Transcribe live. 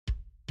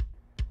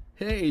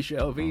Hey,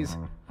 Shelvies!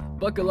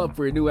 Buckle up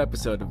for a new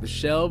episode of the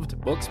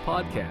Shelved Books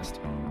Podcast,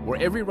 where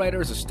every writer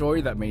has a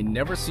story that may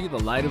never see the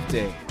light of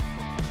day.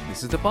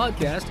 This is the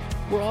podcast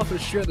where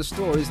authors share the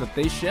stories that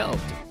they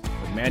shelved,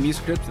 the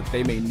manuscripts that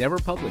they may never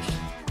publish.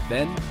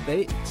 Then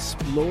they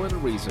explore the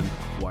reason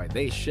why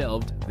they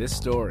shelved this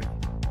story.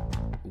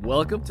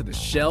 Welcome to the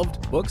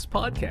Shelved Books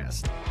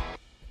Podcast.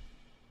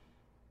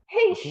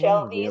 Hey,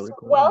 Shelvies,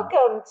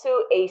 welcome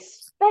to a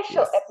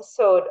special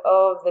episode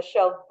of the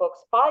Shelved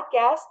Books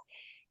Podcast.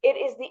 It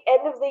is the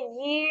end of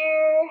the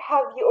year.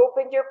 Have you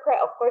opened your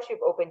Of course,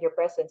 you've opened your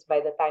presents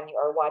by the time you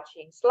are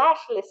watching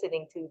 /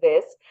 listening to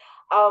this.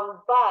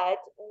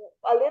 But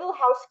a little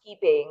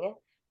housekeeping.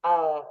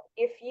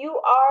 If you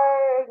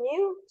are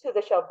new to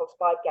the Shelved Books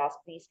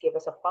Podcast, please give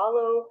us a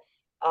follow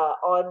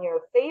on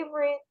your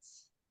favorite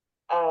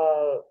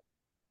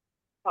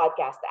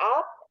podcast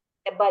app.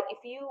 But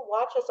if you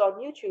watch us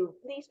on YouTube,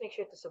 please make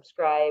sure to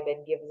subscribe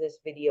and give this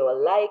video a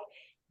like.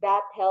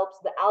 That helps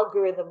the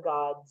algorithm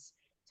gods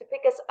to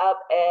pick us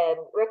up and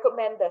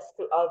recommend us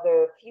to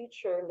other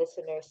future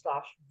listeners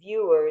 /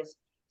 viewers.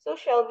 So,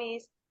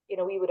 Shelvies,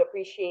 we would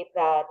appreciate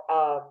that.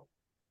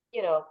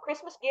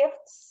 Christmas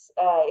gifts,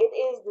 it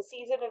is the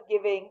season of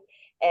giving.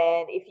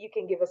 And if you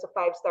can give us a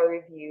 5-star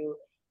review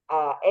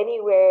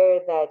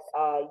anywhere that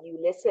you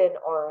listen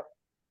or,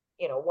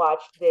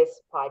 watch this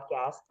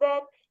podcast,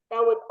 then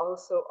that would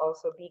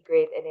also be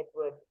great, and it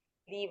would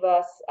leave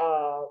us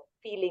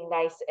feeling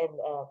nice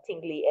and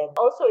tingly. And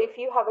also, if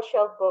you have a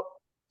shelf book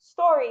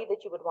story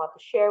that you would want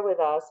to share with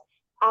us,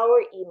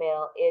 our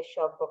email is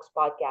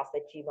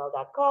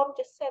shelfbookspodcast@gmail.com.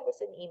 Just send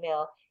us an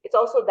email. It's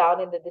also down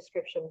in the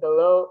description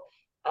below,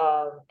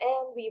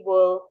 and we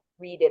will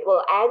read it.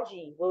 Well,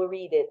 Angie will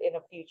read it in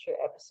a future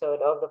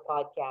episode of the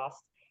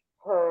podcast.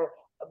 Her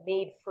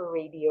made for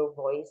radio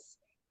voice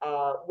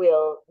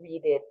will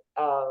read it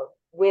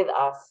with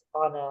us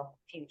on a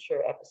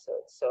future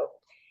episode. So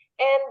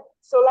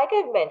like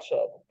I've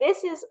mentioned,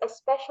 this is a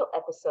special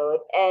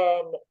episode,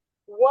 and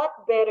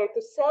what better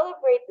to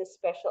celebrate this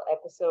special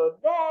episode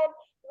than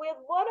with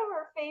one of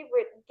our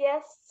favorite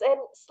guests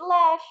and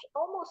 /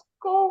 almost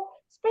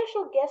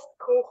special guest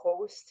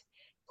co-host.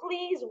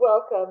 Please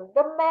welcome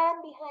the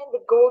man behind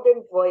the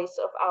golden voice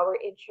of our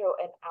intro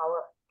and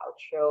our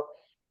outro,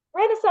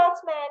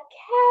 Renaissance man,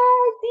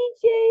 Kaz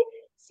DJ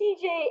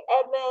CJ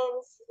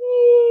Edmonds.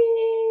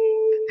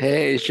 Yay!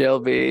 Hey,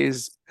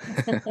 Shelvies!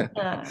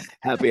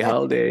 Happy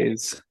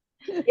holidays!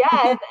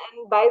 Yeah, and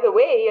by the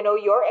way,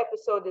 your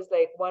episode is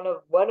like one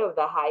of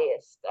the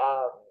highest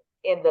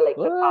in the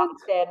the top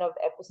 10 of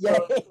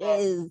episodes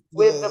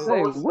with the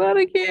most what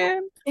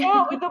again?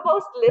 Yeah, with the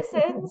most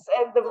listens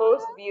and the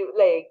most view.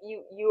 Like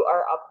you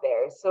are up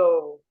there.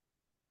 So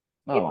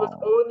it was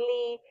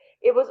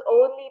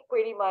only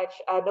pretty much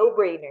a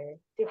no-brainer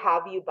to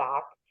have you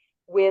back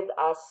with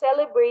us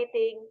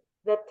celebrating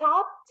the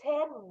top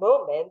 10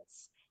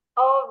 moments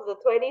of the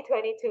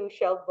 2022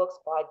 Shelf Books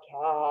Podcast.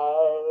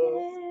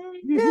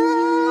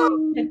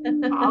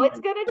 How it's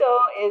gonna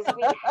go is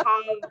we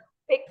have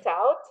picked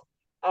out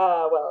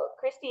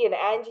Christy and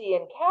Angie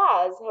and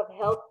Kaz have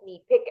helped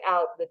me pick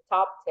out the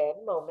top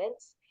 10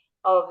 moments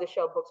of the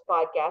Shelf Books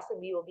Podcast, and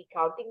we will be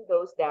counting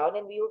those down,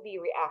 and we will be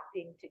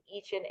reacting to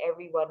each and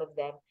every one of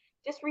them,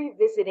 just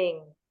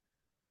revisiting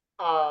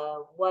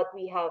what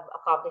we have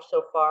accomplished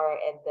so far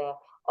and the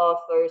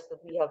authors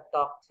that we have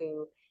talked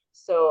to.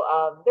 So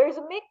there's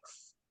a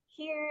mix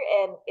here,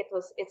 and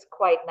it's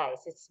quite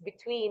nice. It's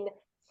between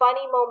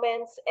funny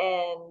moments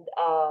and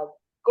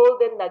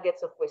golden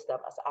nuggets of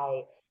wisdom, as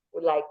I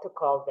would like to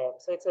call them.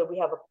 So we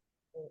have a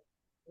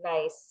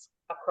nice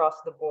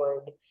across the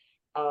board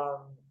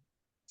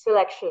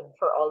selection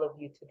for all of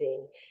you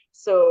today.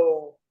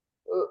 So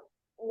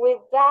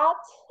with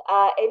that,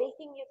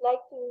 anything you'd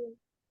like to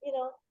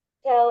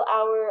tell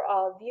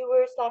our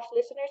viewers /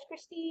 listeners,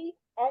 Christy,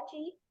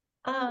 Angie,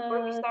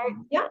 before we start?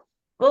 Yeah.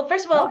 Well,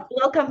 first of all,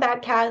 welcome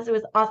back, Kaz. It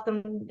was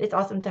awesome. It's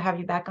awesome to have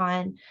you back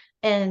on.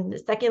 And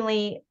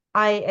secondly,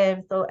 I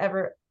am so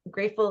ever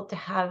grateful to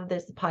have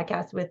this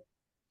podcast with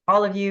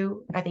all of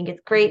you. I think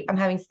it's great. I'm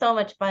having so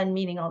much fun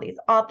meeting all these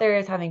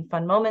authors, having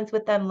fun moments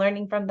with them,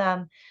 learning from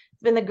them.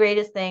 It's been the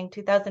greatest thing.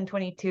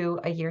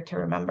 2022, a year to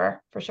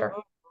remember, for sure.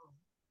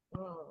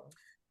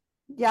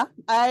 Yeah,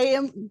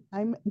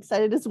 I'm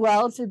excited as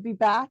well to be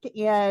back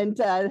and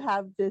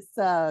have this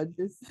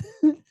this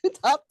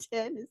top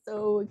 10 is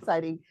so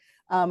exciting.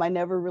 I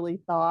never really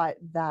thought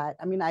that.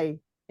 I mean, I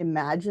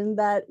imagined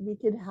that we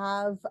could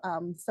have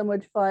so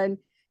much fun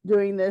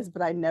doing this,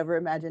 but I never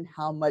imagined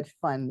how much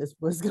fun this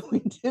was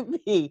going to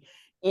be.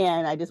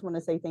 And I just want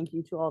to say thank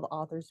you to all the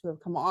authors who have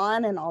come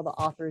on and all the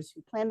authors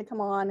who plan to come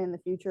on in the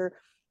future.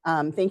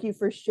 Thank you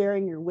for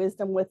sharing your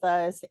wisdom with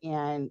us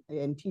and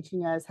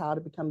teaching us how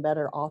to become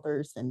better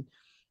authors. And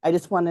I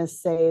just want to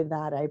say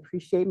that I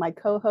appreciate my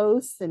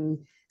co-hosts,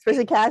 and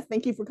especially Kaz.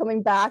 Thank you for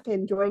coming back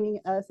and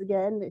joining us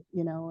again,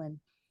 and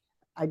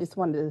I just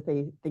wanted to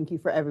say thank you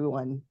for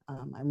everyone.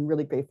 I'm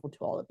really grateful to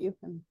all of you,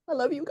 and I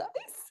love you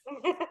guys.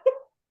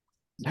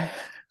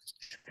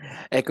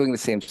 Echoing the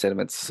same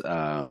sentiments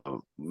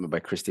by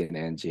Christy and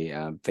Angie.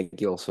 Thank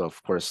you also,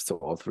 of course, to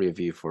all three of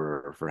you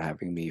for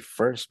having me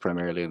first,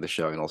 primarily in the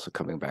show, and also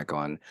coming back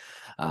on.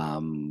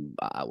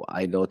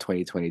 I know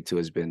 2022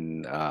 has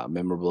been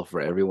memorable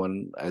for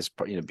everyone as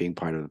being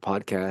part of the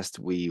podcast.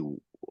 We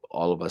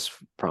all of us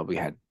probably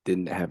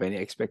didn't have any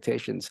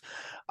expectations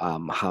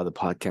how the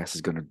podcast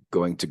is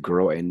going to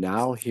grow, and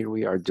now here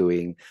we are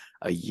doing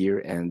a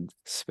year-end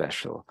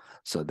special.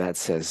 So that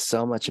says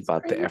so much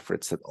about the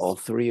efforts that all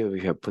three of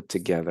you have put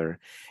together.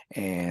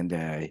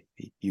 And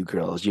you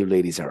girls, you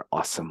ladies are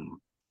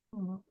awesome.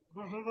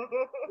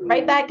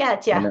 Right back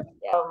at you.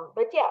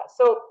 But yeah,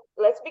 so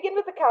let's begin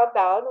with the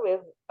countdown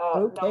with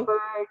number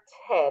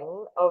 10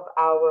 of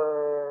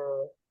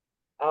our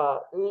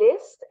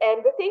list.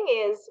 And the thing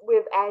is,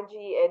 with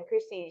Angie and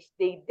Chrissy,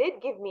 they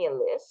did give me a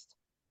list,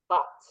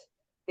 but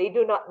they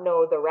do not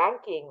know the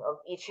ranking of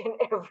each and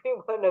every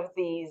one of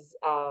these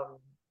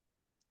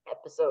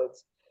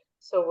episodes.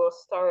 So we'll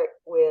start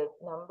with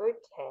number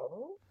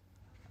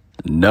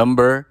 10.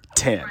 Number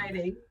 10.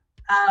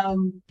 I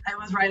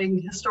was writing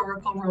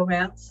historical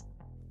romance,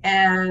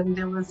 and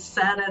it was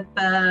set at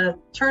the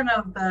turn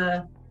of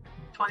the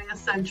 20th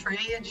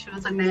century, and she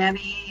was a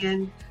nanny,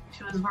 and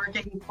she was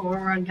working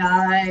for a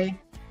guy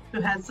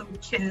who had some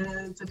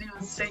kids, and he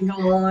was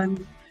single,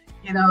 and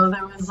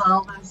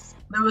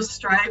there was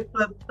strife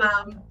with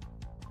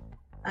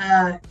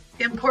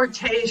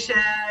importation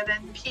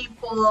and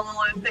people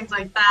and things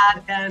like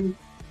that. And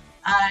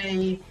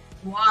I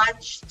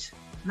watched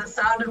The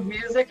Sound of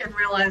Music and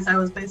realized I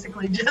was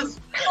basically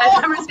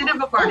I'd never seen it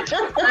before.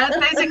 I was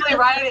basically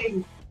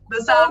writing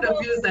The Sound of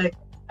Music.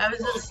 I was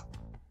just,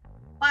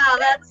 wow,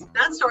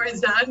 that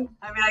story's done.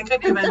 I mean, I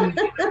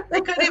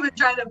couldn't even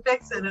try to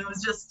fix it. It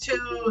was just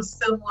too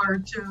similar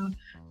to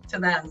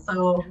that.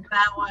 So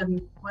that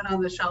one went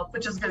on the shelf,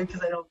 which is good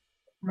because I don't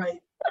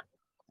write.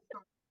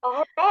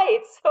 All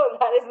right, so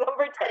that is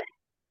number 10.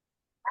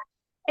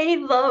 I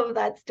love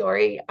that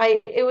story.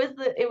 It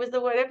was the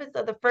one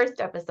episode, the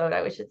first episode,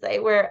 I should say,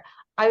 where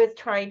I was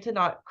trying to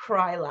not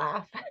cry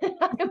laugh.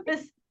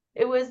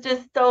 It was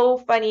just so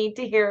funny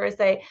to hear her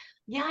say,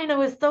 yeah, and I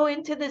was so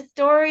into this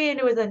story, and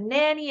it was a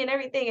nanny and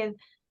everything. And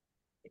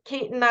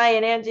Kate and I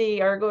and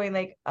Angie are going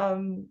like, I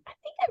think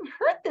I've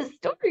heard this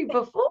story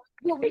before.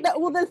 Well,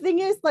 the thing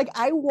is, like,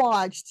 I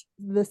watched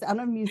The Sound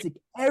of Music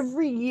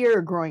every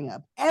year growing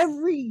up,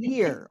 every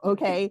year.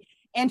 Okay.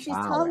 And she's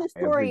telling the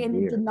story, and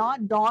it did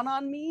not dawn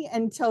on me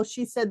until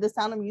she said The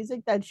Sound of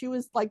Music that she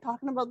was like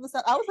talking about the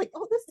sound. I was like,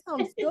 oh, this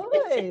sounds good.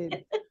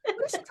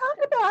 What is she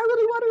talking about? I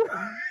really want to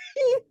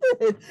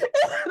read it.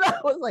 And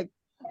I was like,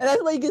 and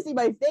that's why you can see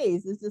my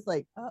face. It's just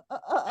like,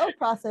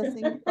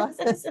 processing.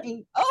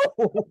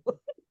 Oh,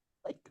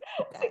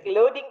 like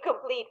loading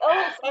complete.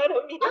 Oh, Sound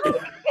of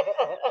Music.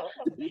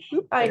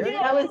 I knew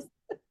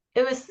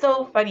it was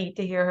so funny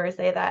to hear her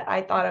say that.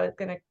 I thought I was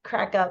gonna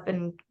crack up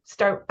and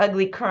start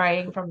ugly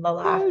crying from the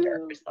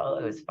laughter. So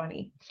it was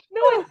funny.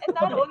 No, and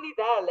not only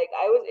that, like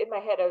I was in my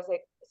head, I was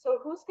like, so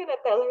who's gonna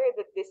tell her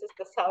that this is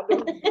the Sound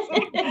of Music?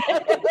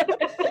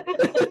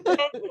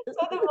 And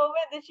so the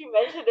moment that she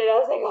mentioned it, I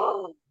was like,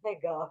 oh my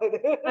God.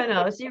 I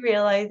know, she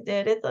realized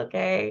it. It's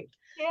okay.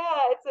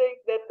 Yeah, it's like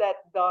that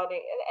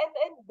dawning,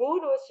 and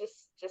Boone was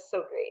just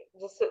so great,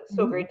 just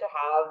so great to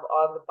have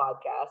on the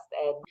podcast.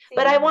 And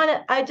but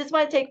I just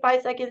want to take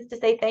 5 seconds to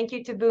say thank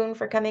you to Boone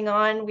for coming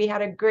on. We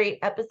had a great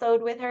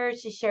episode with her.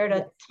 She shared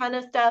a ton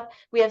of stuff.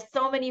 We have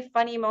so many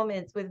funny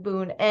moments with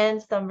Boone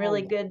and some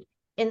really good,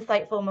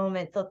 insightful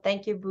moments. So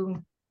thank you,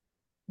 Boone.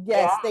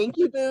 Yes, thank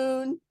you,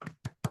 Boone.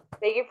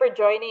 Thank you for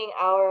joining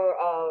our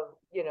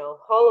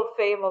Hall of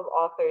Fame of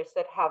authors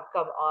that have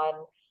come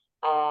on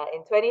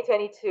in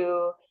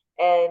 2022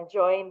 and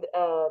joined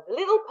the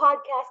little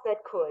podcast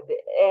that could,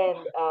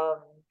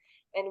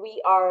 and we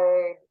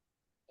are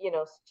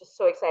just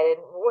so excited.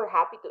 We're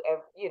happy to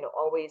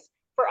always,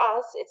 for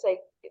us, it's like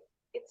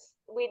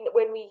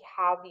when we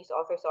have these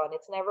authors on,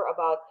 it's never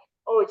about,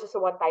 oh, it's just a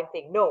one-time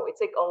thing. No,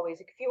 it's like always,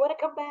 if you want to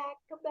come back,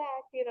 we're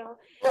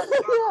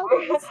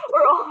always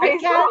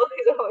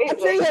I'm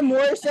sure you have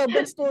more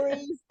Shelby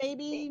stories,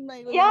 maybe.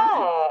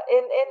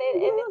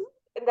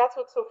 And that's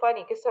what's so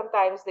funny, because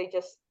sometimes they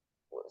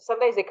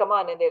come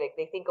on and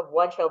they think of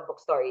one shelf book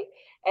story,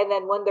 and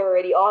then when they're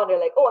already on, they're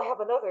like, oh, I have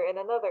another and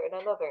another and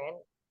another, and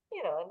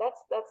and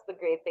that's the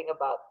great thing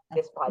about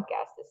this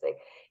podcast is like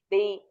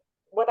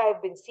what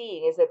I've been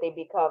seeing is that they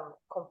become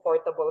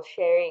comfortable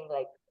sharing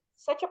like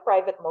such a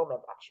private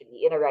moment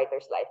actually in a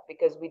writer's life,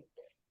 because we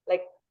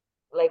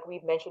like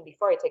we've mentioned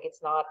before, it's like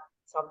it's not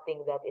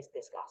something that is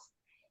discussed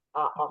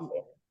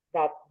often,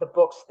 that the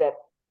books that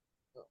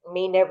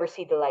may never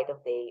see the light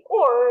of day,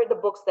 or the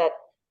books that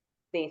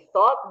they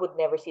thought would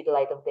never see the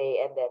light of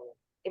day and then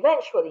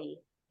eventually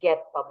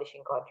get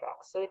publishing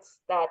contracts. So it's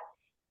that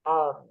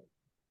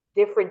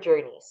different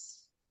journeys,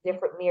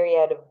 different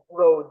myriad of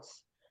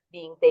roads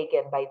being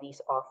taken by these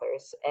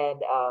authors,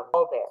 and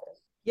all there.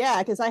 Yeah,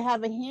 because I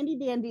have a handy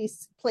dandy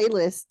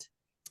playlist.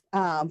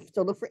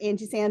 So look for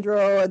Angie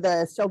Sandro,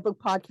 the Shelf Book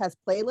Podcast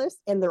playlist,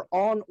 and they're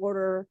all in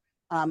order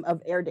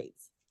of air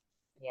dates.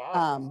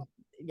 Yeah,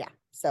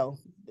 so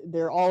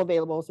they're all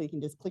available, so you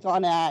can just click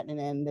on that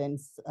and then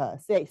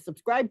say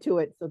subscribe to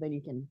it, so then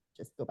you can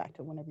just go back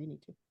to whenever you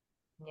need to.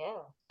 Yeah.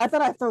 I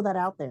thought I'd throw that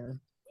out there.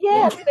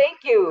 Yes,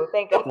 thank you.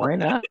 Why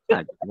not?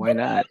 Why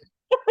not?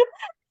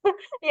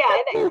 Yeah,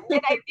 and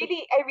I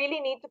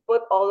really need to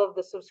put all of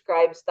the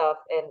subscribe stuff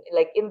and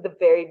like in the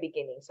very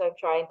beginning. So I'm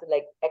trying to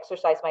like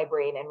exercise my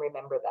brain and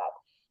remember that.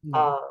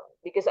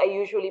 Because I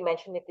usually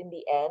mention it in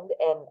the end,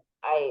 and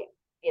I,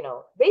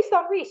 based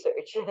on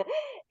research,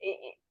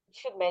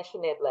 should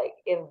mention it like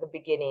in the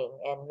beginning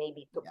and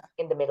maybe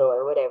in the middle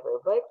or whatever.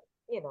 But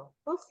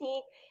we'll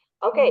see.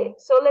 Okay,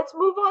 so let's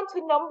move on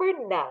to number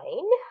 9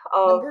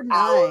 of Number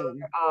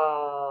 9.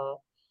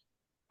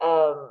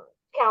 our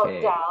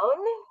countdown.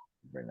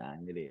 Number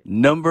 9 it is.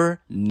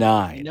 Number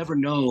 9. You never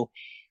know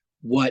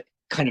what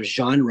kind of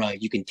genre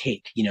you can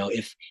take.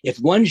 If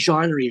one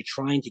genre you're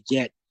trying to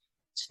get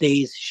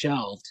stays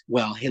shelved,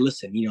 well, hey,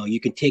 listen, you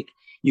can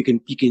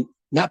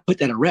not put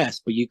that at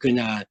rest, but you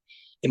can.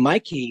 In my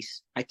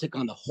case, I took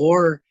on the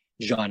horror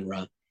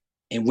genre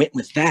and went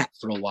with that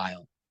for a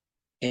while,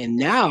 and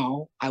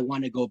now I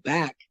want to go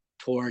back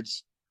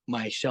towards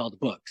my shelved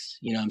books.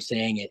 You know what I'm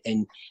saying?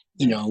 And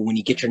when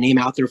you get your name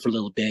out there for a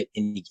little bit,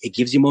 and it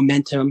gives you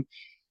momentum,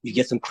 you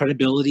get some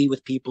credibility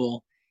with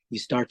people. You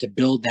start to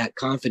build that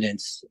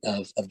confidence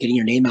of getting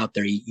your name out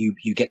there. You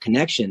get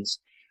connections.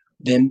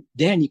 Then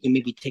you can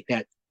maybe take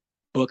that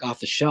book off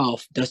the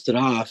shelf, dust it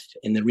off,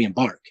 and then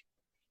re-embark.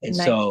 And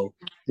nice. So,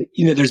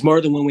 there's more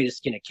than one way to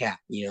skin a cat.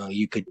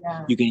 You can,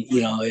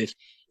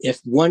 if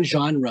one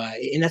genre,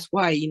 and that's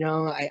why,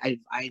 I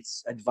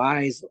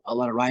advise a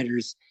lot of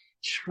writers,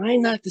 try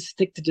not to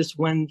stick to just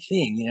one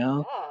thing,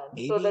 Yeah.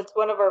 Maybe. So that's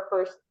one of our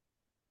first,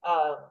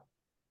 of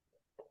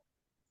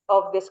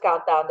this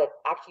countdown that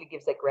actually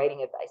gives like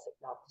writing advice, like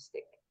not to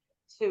stick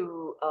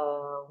to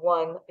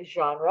one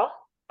genre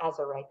as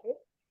a writer.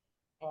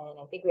 And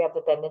I think we have the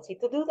tendency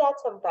to do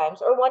that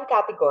sometimes, or one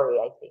category,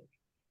 I think.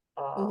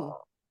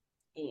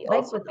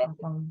 That's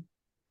awesome.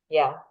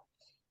 Yeah.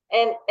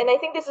 And I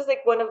think this is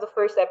like one of the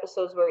first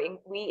episodes where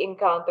we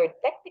encountered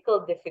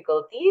technical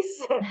difficulties.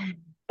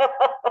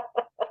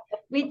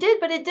 We did,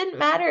 but it didn't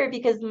matter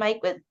because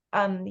Mike was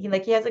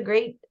he has a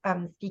great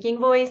speaking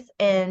voice,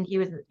 and he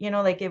was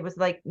it was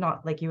like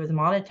not like he was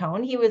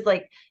monotone. He was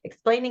like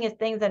explaining his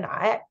things, and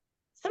I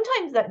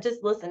sometimes that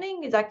just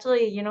listening is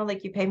actually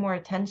you pay more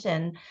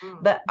attention.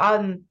 But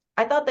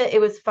I thought that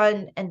it was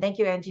fun, and thank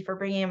you, Angie, for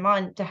bringing him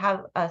on to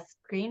have a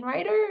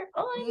screenwriter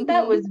on.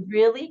 That was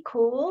really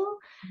cool.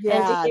 Yeah,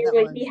 and to hear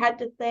what he had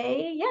to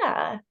say.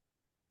 Yeah,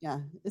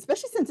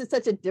 especially since it's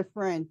such a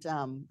different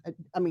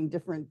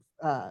different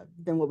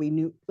than what we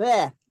knew.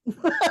 Bleh.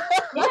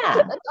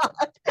 Yeah.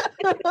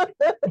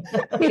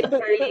 It's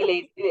early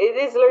late. It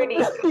is early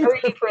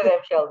for them,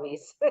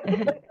 Shelby's.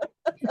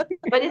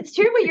 But it's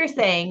true what you're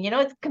saying.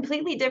 It's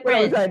completely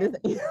different.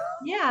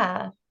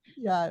 Yeah.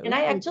 Yeah. And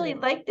I actually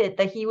liked it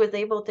that he was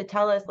able to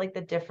tell us like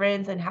the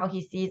difference and how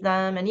he sees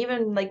them, and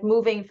even like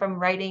moving from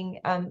writing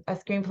a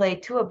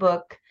screenplay to a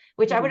book,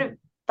 which I would have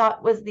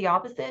thought was the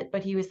opposite,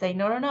 but he was saying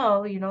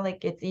no,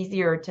 it's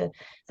easier to.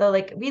 So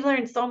like we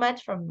learned so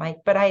much from Mike.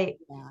 But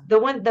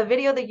the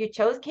video that you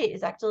chose, Kate,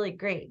 is actually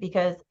great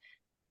because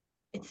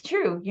it's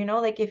true.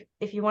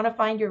 If you want to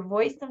find your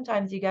voice,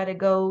 sometimes you got to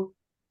go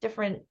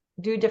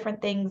do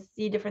different things,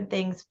 see different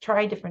things,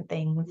 try different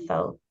things.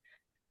 So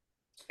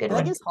good. I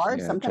think it's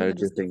hard sometimes to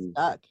just get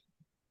stuck.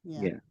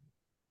 Yeah.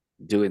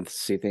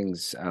 See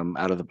things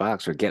out of the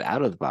box, or get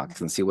out of the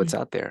box and see what's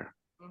out there.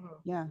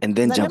 Yeah. And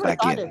then jump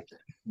back in.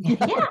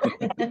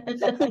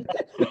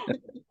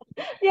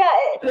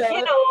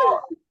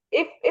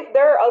 If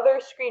there are other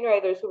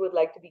screenwriters who would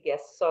like to be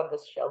guests on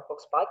this Shelved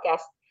Books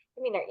podcast,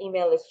 our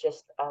email is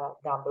just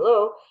down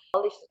below.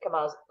 All this come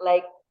out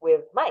like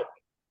with Mike,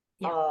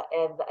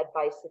 and the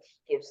advice that he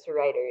gives to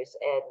writers,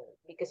 and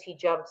because he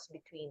jumps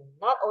between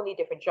not only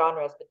different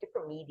genres but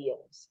different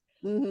mediums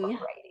of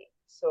writing.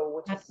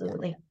 So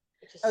absolutely.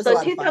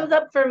 So 2 thumbs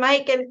up for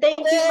Mike, and thank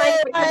you, Mike,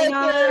 for coming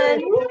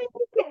on.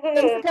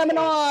 Thanks for coming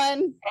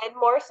on. And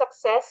more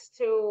success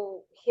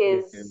to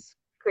his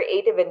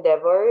creative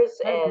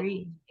endeavors, and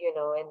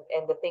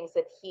and the things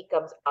that he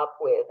comes up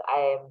with.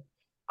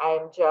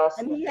 I'm just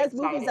and he has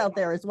movies out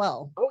there as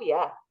well. Oh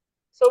yeah.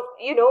 So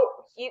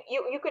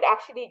you could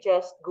actually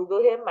just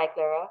Google him, Mike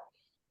Lara,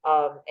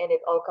 and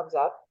it all comes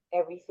up,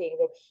 everything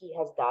that he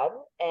has done,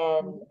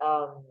 and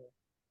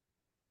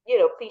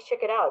please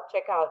check it out.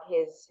 Check out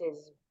his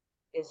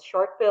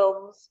short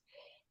films,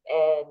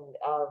 and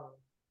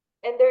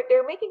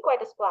they're making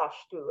quite a splash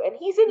too. And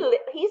he's on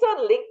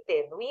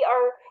LinkedIn. We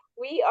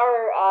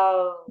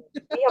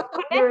have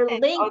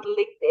connected on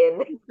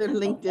LinkedIn. They're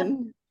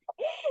LinkedIn.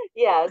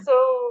 Yeah. So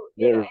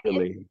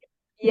really.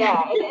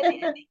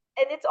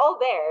 And it's all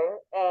there.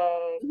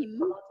 He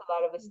promotes a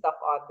lot of his stuff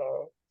on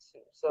there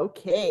too. So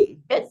okay.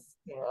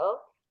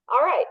 All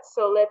right.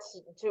 So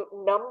let's do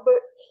number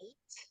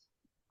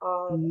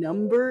 8.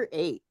 Number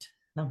 8.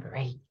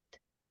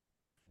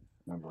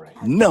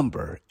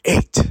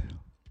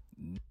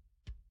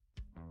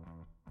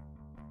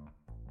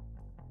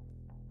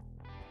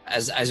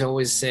 as I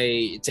always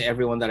say to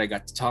everyone that I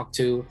got to talk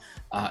to,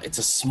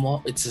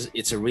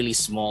 it's a really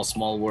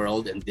small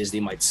world, and Disney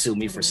might sue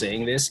me for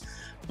saying this,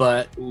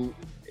 but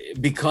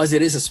because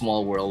it is a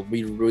small world,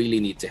 we really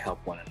need to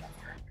help one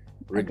another,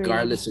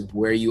 regardless of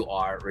where you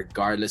are,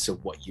 regardless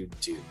of what you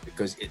do,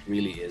 because it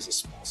really is a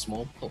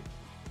small world.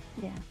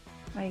 Yeah,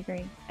 I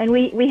agree. And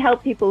we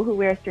help people who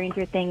wear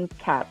Stranger Things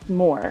caps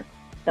more.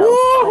 So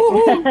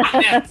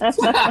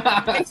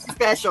It's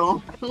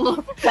special.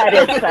 that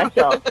is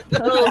special.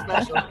 A little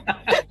special.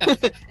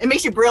 It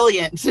makes you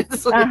brilliant.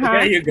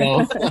 There you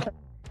go. That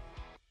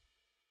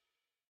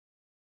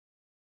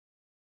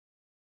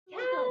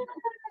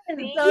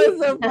was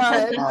so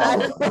fun. I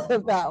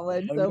love that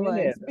one so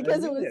much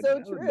because it was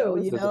so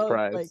true. You know,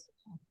 like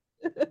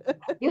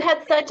You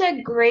had such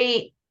a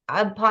great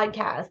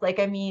podcast. Like,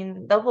 I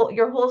mean,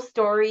 your whole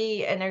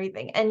story and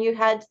everything, and you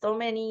had so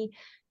many.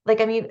 Like,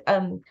 I mean,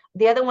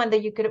 the other one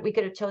that we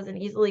could have chosen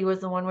easily was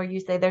the one where you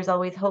say there's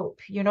always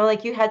hope. You know,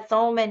 like you had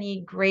so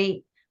many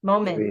great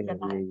moments in that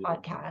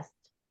podcast.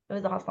 It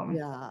was awesome.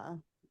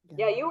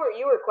 Yeah, you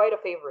were quite a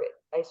favorite.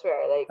 I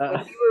swear. Like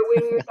when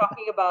we were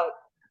talking about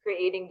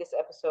creating this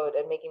episode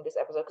and making this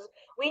episode, because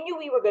we knew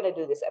we were gonna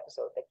do this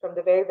episode like from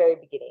the very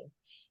beginning,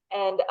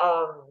 and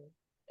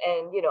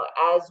you know,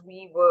 as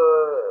we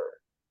were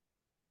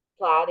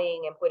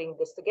planning and putting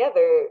this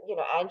together, you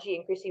know, Angie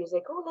and Chrissy was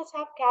like, oh, let's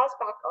have Kaz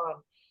back on.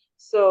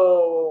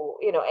 So,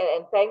 you know,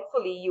 and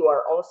thankfully you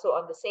are also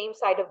on the same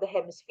side of the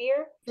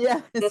hemisphere.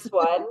 yeah, This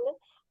one.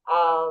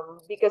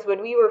 Because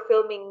when we were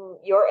filming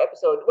your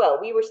episode, well,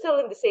 we were still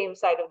in the same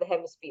side of the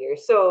hemisphere.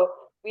 So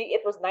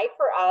it was night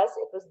for us,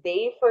 it was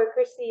day for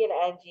Chrissy and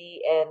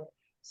Angie, and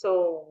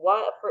so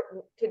what for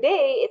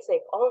today it's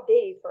like all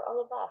day for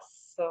all of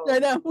us. So I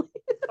know.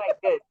 it's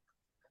quite good.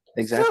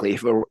 Exactly.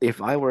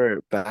 If I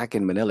were back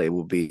in Manila, it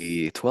would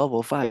be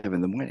 12:05 in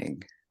the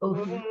morning.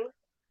 Mhm.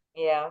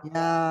 Yeah.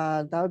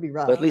 Yeah, that would be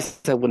rough. But at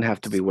least I wouldn't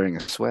have to be wearing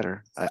a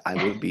sweater.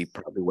 I would be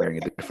probably wearing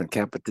a different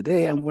cap, but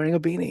today I'm wearing a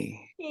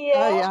beanie.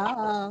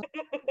 Yeah.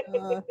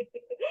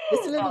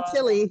 It's a little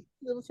chilly.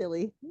 A little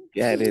chilly.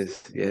 Yeah, it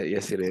is. Yeah,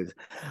 yes, it is.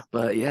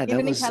 But yeah,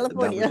 Even in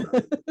California.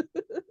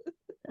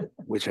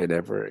 which I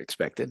never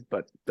expected,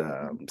 but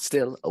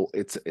still,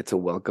 it's a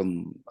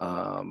welcome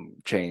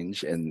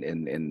change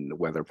in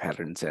weather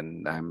patterns,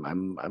 and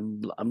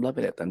I'm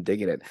loving it. I'm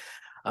digging it.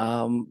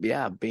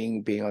 Yeah,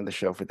 being on the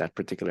show for that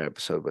particular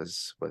episode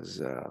was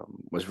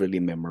really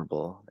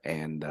memorable,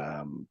 and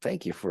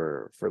thank you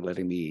for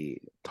letting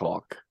me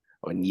talk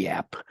and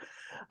yap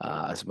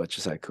as much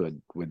as I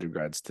could with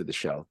regards to the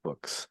shelf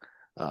books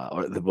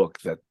or the book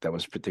that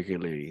was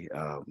particularly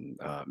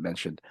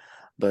mentioned.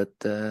 But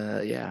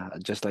yeah,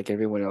 just like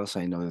everyone else,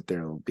 I know that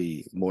there will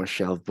be more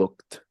shelved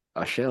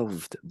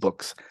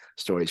books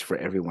stories for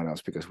everyone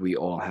else, because we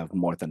all have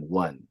more than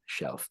one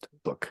shelved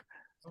book.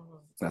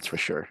 That's for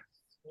sure.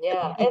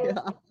 Yeah, and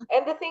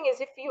the thing is,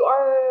 if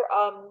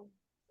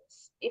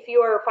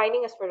you are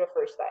finding us for the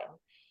first time,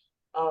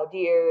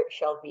 dear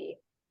Shelby,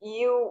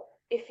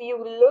 if you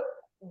look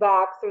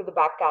back through the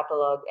back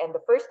catalog and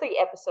the first 3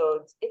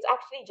 episodes, it's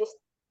actually just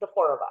the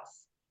 4 of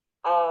us.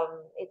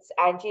 It's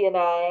Angie and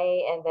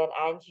I, and then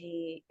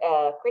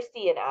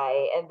Christy and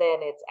I, and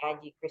then it's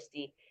Angie,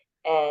 Christy,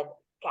 and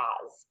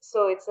Kaz.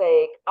 So it's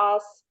like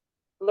us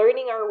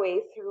learning our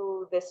way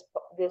through this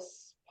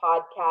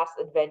podcast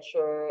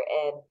adventure,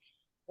 and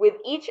with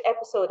each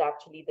episode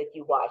actually that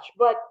you watch,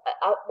 but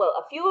well,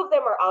 a few of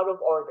them are out of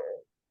order.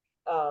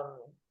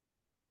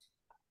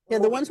 Yeah,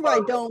 the ones where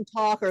I don't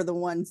talk are the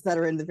ones that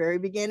are in the very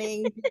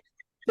beginning,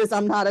 because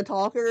I'm not a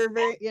talker,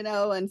 you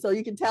know, and so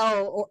you can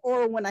tell,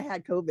 or when I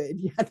had COVID,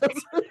 yeah,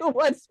 those are the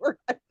ones where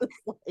I was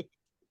like,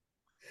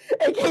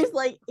 in case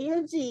like,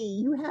 Angie,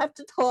 you have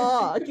to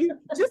talk. You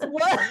just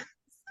what?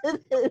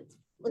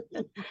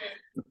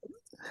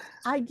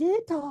 I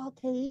did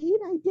talk, Kate.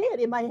 I did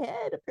in my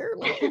head,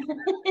 apparently.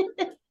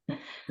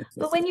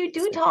 But when you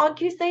do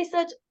talk, you say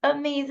such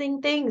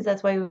amazing things.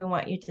 That's why we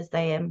want you to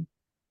say them.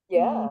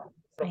 Yeah.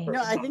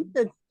 No, I think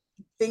the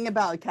thing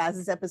about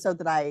Kaz's episode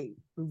that I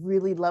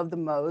really loved the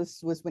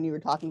most was when you were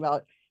talking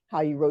about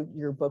how you wrote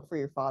your book for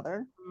your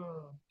father.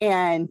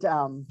 And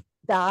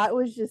that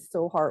was just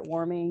so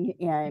heartwarming.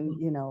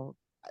 And, you know,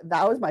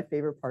 that was my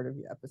favorite part of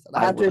your episode.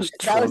 I was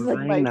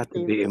trying not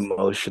to be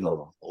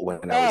emotional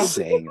when I was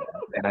saying that.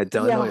 And I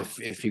don't know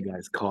if you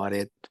guys caught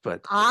it,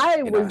 but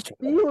I was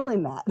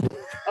feeling that.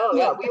 Oh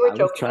yeah, we were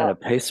I was trying to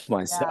pace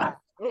myself.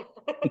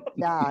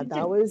 Yeah,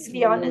 that was to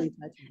be honest,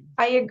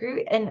 I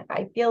agree, and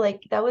I feel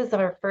like that was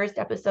our first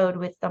episode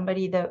with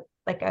somebody that,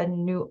 like, a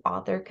new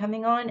author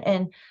coming on,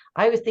 and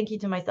I was thinking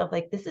to myself,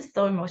 like, this is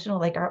so emotional.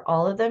 Like, are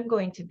all of them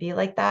going to be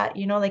like that?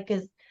 You know, like,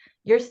 because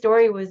your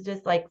story was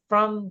just like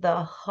from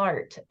the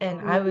heart,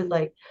 and I was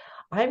like,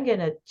 I'm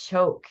gonna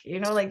choke. You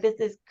know, like,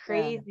 this is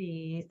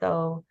crazy.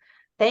 So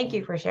thank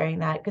you for sharing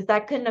that, because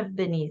that couldn't have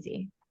been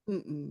easy.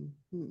 And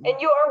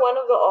you are one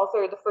of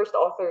the first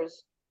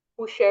authors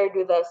who shared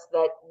with us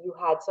that you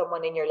had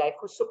someone in your life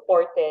who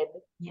supported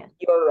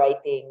your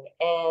writing,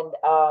 and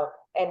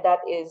that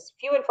is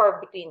few and far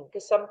between,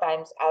 because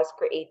sometimes as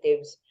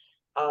creatives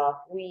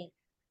We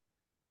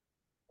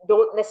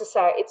don't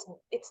necessarily,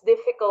 it's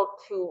difficult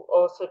to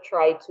also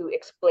try to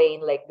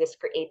explain like this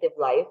creative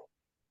life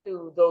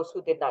to those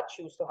who did not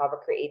choose to have a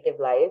creative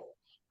life.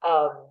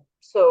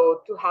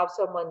 So to have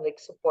someone like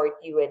support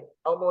you and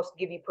almost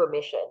give you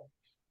permission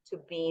to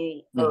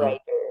be a Mhm.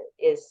 writer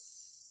is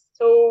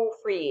so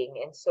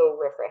freeing and so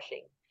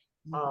refreshing.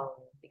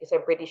 Because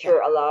I'm pretty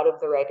sure a lot of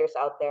the writers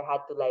out there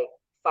had to like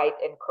fight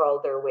and crawl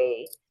their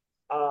way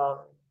um,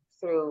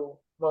 through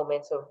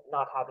moments of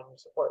not having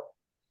support.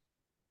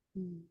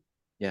 Mm.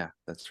 Yeah,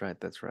 that's right.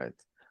 That's right.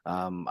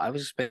 I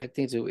was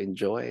expecting to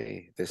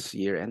enjoy this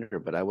year ender,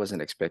 but I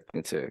wasn't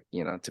expecting to,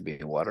 to be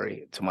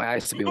watery, to my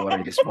eyes to be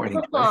watery this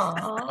morning.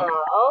 Aw.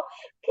 Oh,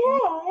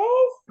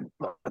 guys.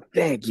 But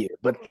thank you.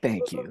 But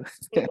thank you.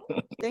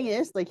 Thing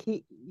is, like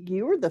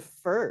you were the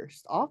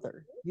first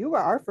author. You were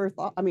our first.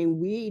 I mean,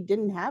 we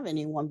didn't have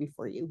anyone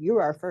before you. You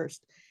were our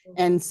first,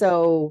 and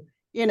so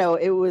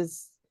it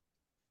was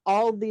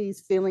all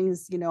these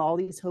feelings, all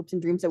these hopes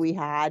and dreams that we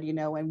had,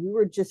 and we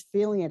were just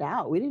feeling it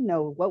out. We didn't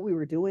know what we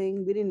were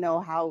doing. We didn't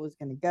know how it was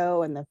going to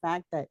go, and the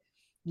fact that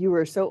you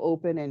were so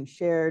open and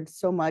shared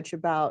so much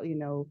about,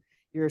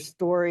 your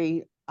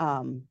story.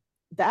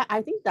 That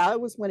I think that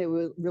was when it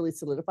was really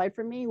solidified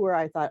for me, where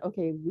I thought,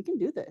 okay, we can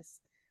do this.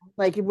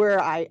 Like where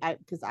I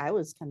because I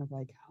was kind of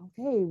like,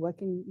 okay, what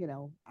can,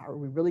 are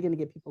we really going to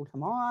get people to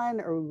come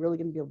on? Are we really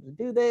going to be able to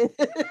do this?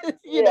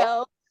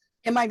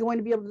 Am I going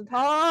to be able to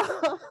talk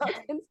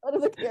in front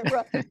of the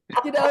camera?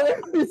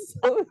 There's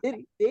so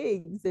many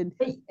things,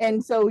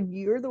 and so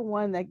you're the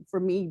one that for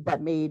me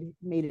that made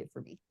it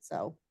for me.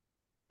 So,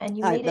 and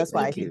you made that's it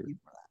why I easy. thank you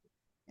for that.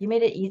 You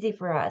made it easy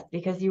for us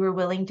because you were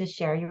willing to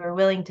share. You were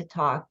willing to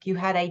talk. You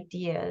had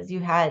ideas.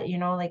 You had,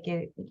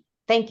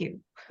 thank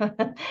you.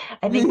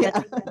 I think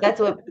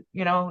that's what,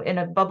 in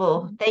a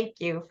bubble.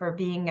 Thank you for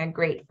being a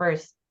great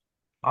first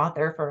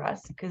author for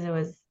us, because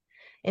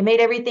it made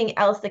everything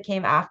else that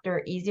came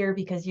after easier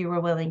because you were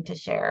willing to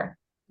share.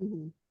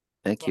 Mm-hmm.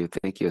 Thank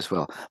you as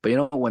well.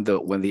 But when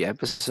the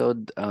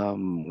episode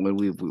when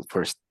we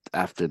first,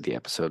 after the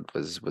episode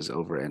was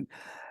over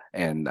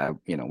and I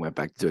went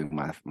back to doing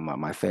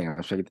my thing, I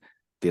was like,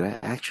 did I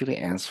actually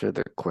answer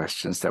the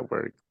questions that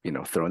were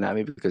thrown at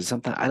me? Because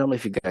sometimes, I don't know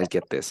if you guys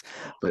get this,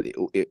 but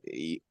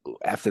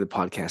after the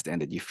podcast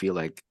ended, you feel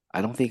like,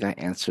 I don't think I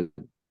answered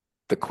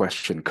the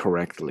question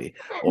correctly,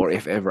 or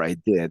if ever I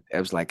did, I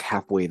was like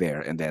halfway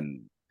there and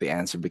then the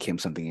answer became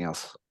something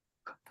else.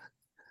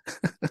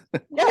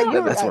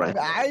 Yeah, that's what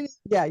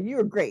you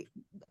were great.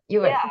 You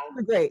were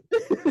great.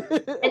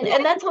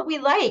 and that's what we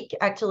like,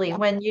 actually,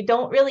 when you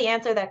don't really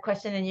answer that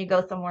question and you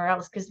go somewhere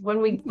else, because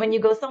when you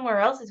go somewhere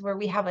else is where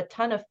we have a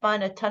ton of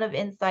fun, a ton of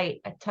insight,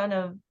 a ton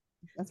of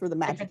that's where the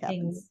magic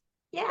happens.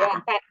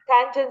 Yeah.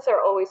 Tangents are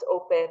always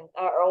open,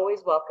 are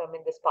always welcome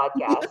in this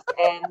podcast.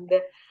 and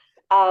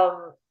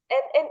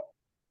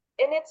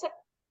it's a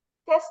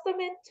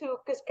testament to,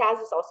 because Kaz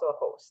is also a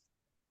host,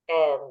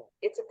 and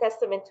it's a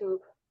testament to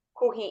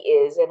who he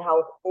is and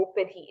how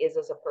open he is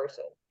as a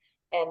person,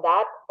 and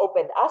that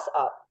opened us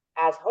up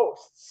as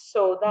hosts.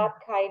 So that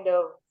kind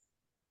of,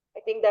 I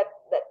think that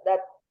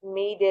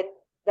made it,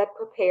 that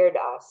prepared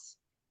us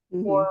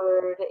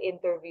for the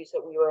interviews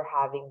that we were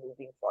having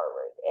moving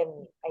forward.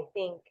 And I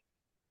think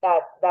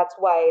that's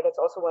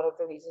also one of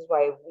the reasons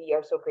why we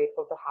are so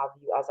grateful to have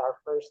you as our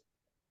first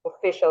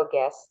official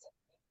guest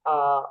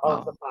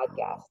on the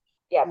podcast.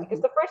 Yeah,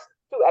 because the first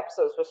 2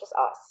 episodes was just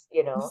us,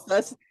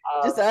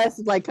 just us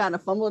like kind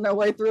of fumbling our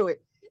way through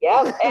it.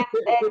 Yeah, and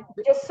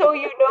just so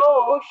you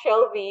know,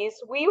 Shelvies,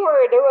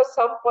 there was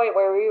some point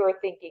where we were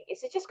thinking,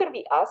 is it just going to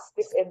be us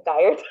this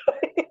entire time?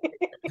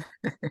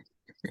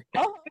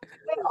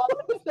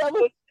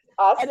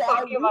 Us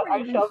talking about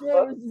our shelf books. It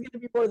was going to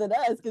be more than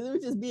us, because it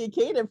was just me and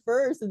Kate at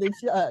first, and then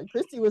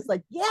Christy was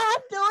like, "Yeah,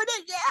 I'm doing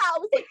it." Yeah, I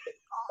was like,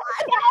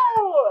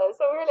 "Oh!"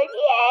 So we were like,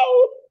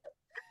 "Yay!"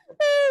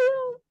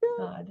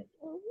 God,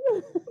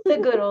 the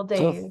good old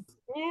days.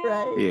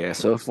 Right. Yeah,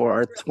 so for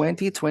our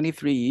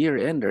 2023 year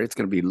ender, it's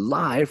going to be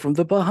live from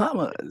the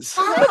Bahamas.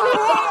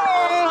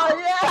 Oh,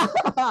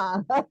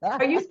 yeah.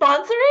 Are you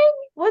sponsoring?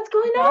 What's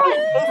going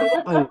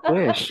on? I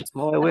wish.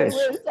 Oh, I wish.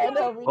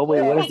 Oh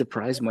wait, what is the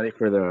prize money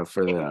for the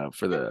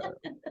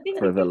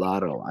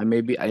lotto? I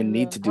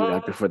need to do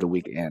that before the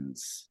week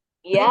ends.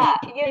 Yeah,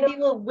 maybe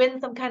we'll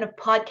win some kind of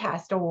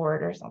podcast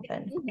award or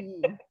something.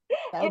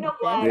 You know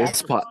what?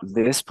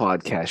 This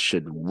podcast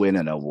should win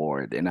an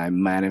award, and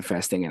I'm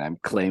manifesting and I'm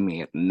claiming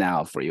it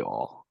now for you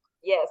all.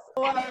 Yes.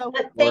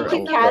 Thank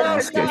you,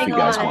 Kaz, for coming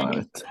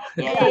on.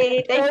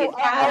 Yay! Thank you,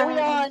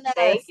 Kaz.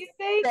 Thank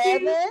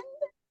you.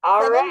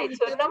 All right,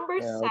 so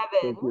number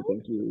 7.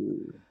 Thank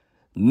you.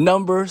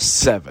 Number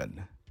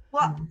 7.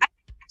 Well, I think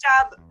the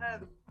job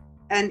of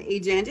an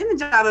agent and the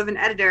job of an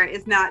editor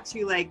is not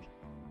to like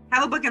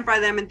have a book in front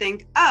of them and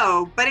think,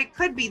 oh, but it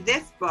could be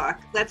this book,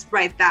 let's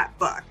write that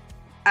book.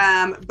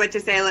 But to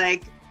say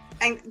like,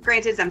 and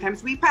granted,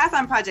 sometimes we pass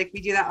on projects,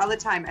 we do that all the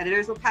time.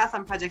 Editors will pass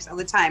on projects all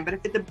the time. But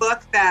if it's a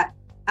book that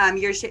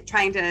you're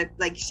trying to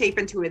like shape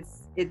into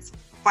its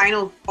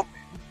final form,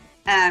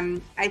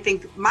 I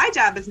think my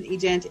job as an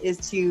agent is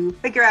to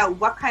figure out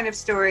what kind of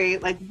story,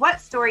 like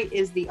what story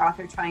is the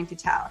author trying to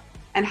tell?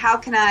 And how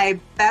can I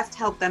best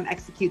help them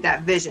execute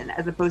that vision,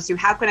 as opposed to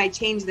how can I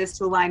change this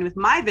to align with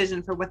my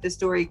vision for what the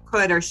story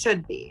could or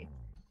should be?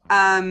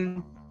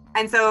 And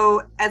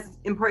so, as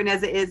important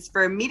as it is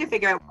for me to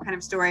figure out what kind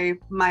of story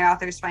my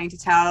author is trying to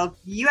tell,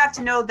 you have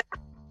to know that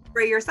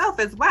for yourself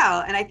as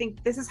well. And I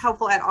think this is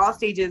helpful at all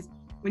stages.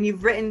 When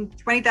you've written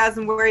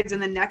 20,000 words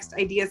and the next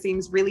idea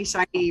seems really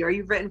shiny, or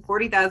you've written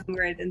 40,000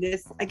 words and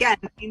this, again,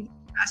 means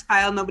trash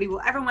pile, nobody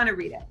will ever want to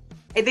read it.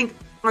 I think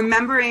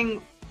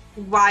remembering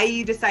why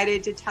you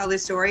decided to tell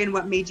this story and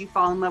what made you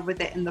fall in love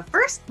with it in the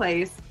first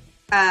place,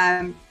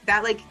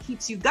 that like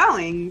keeps you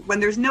going when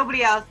there's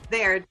nobody else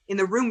there in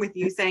the room with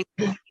you saying,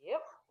 yep,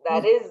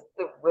 that is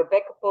the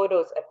Rebecca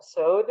Photos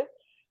episode,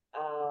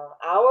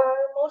 our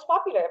most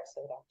popular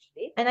episode,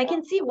 actually. And I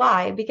can see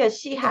why, because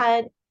she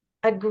had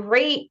a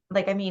great,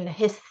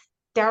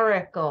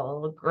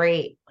 hysterical,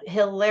 great,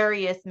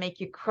 hilarious, make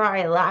you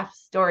cry, laugh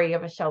story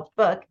of a shelf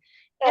book.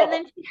 And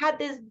then she had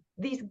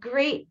these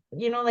great,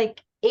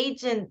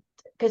 agent,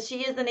 because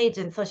she is an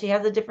agent, so she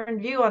has a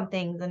different view on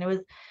things, and it was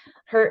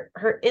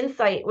her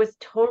insight was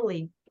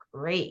totally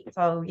great.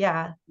 So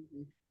yeah,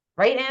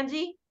 right,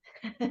 Angie?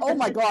 Oh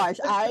my gosh,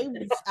 I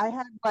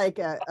had like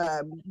a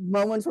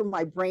moments where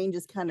my brain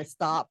just kind of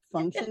stopped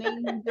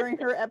functioning during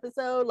her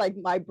episode. Like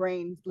my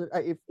brain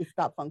it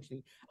stopped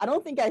functioning. I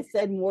don't think I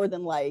said more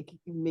than like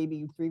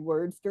maybe 3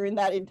 words during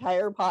that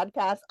entire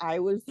podcast. I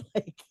was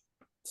like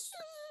just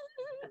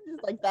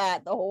like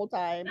that the whole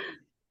time.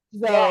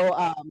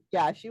 So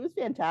yeah, she was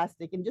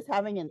fantastic. And just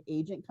having an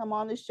agent come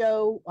on the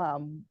show,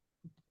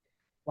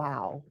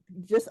 wow,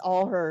 just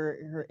all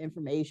her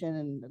information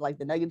and like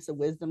the nuggets of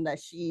wisdom that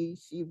she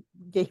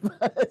gave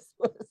us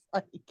was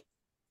like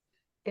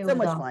so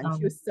much fun.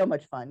 She was so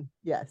much fun.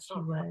 Yes, she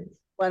was.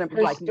 One of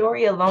her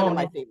story alone, one of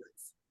my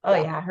favorites. Oh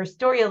yeah, her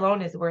story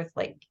alone is worth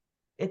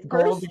it's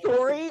gold. Her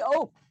story,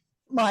 oh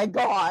my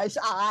gosh,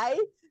 I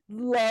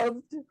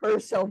loved her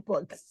shelf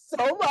book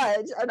so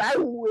much, and I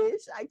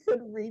wish I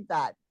could read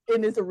that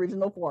in its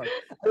original form.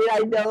 I mean, I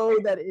know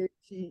that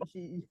she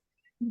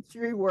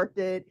reworked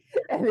it,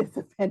 and it's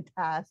a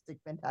fantastic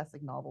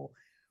novel.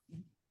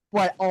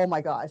 But oh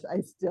my gosh,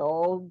 I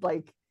still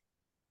like.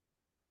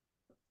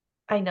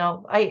 I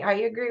know. I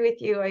agree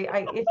with you.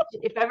 I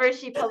if ever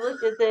she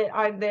publishes it,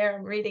 I'm there.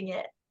 I'm reading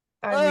it.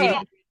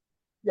 Reading.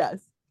 Yes.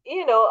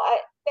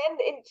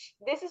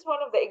 This is one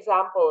of the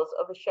examples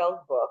of a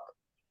shelf book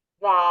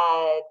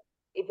that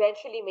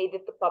eventually made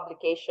it to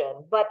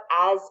publication, but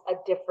as a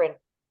different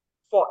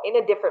form, in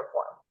a different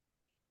form.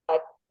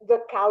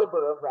 The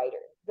caliber of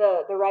writer,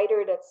 the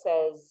writer that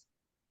says,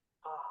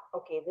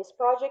 okay, this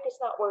project is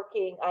not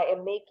working. I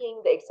am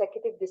making the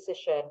executive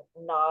decision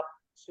not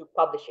to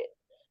publish it.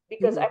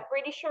 Because I'm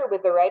pretty sure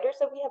with the writers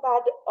that we have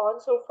had on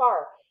so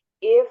far,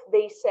 if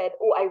they said,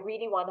 oh, I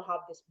really want to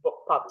have this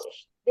book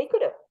published, they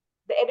could have.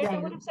 The editor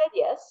would have said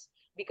yes,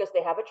 because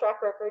they have a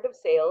track record of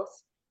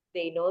sales.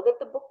 They know that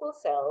the book will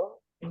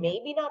sell,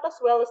 maybe not as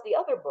well as the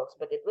other books,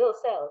 but it will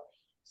sell.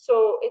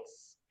 So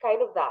it's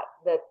kind of that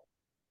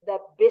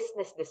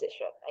business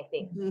decision, I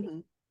think,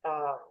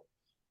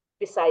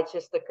 besides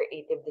just the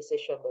creative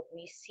decision that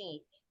we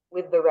see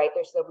with the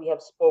writers that we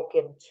have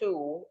spoken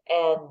to,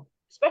 and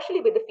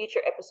especially with the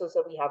future episodes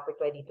that we have for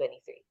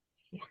 2023.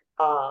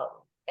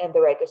 And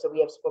the writers that we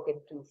have spoken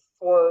to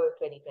for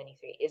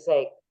 2023 is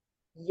like,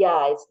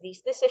 yeah, it's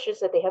these decisions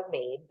that they have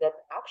made that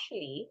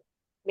actually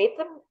made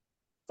them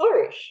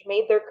flourish,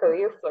 made their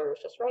career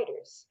flourish as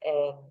writers.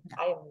 And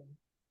I'm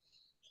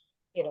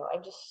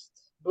just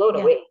blown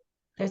away.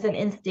 There's an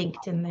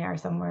instinct in there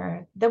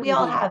somewhere that we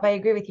all have. I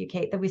agree with you,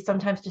 Kate, that we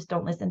sometimes just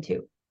don't listen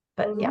to.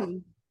 But yeah.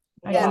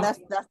 Yeah, and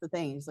that's the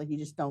thing. It's like you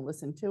just don't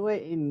listen to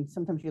it, and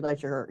sometimes you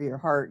let your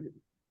heart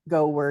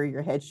go where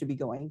your head should be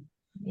going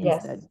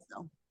instead.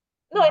 So.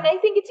 No, and I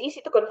think it's easy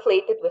to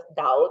conflate it with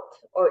doubt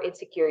or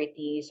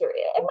insecurities, or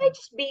am I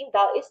just being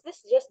doubt? Is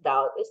this just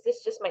doubt? Is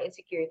this just my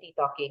insecurity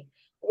talking?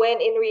 When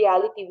in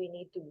reality, we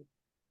need to,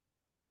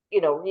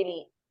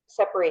 really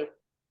separate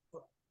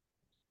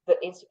the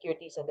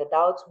insecurities and the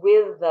doubts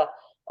with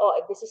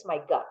this is my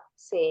gut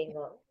saying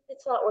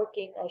it's not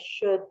working. I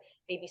should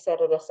maybe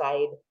set it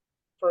aside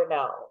for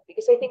now,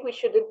 because I think we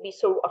shouldn't be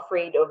so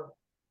afraid of,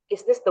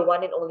 is this the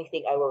one and only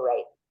thing I will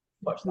write?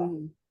 Of course not.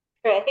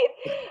 Right?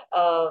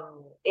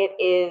 It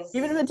is,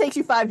 even if it takes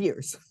you 5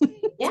 years.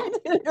 Yeah.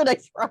 Your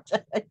next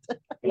project.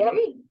 Yep.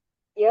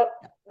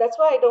 That's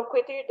why I don't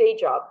quit your day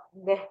job.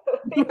 Right.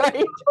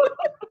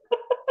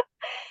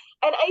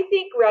 And I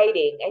think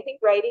writing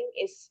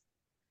is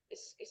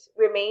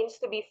remains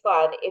to be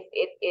fun if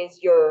it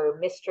is your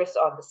mistress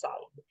on the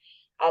side,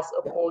 as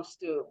opposed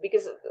to,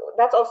 because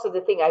that's also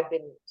the thing I've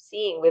been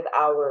seeing with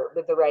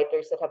the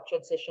writers that have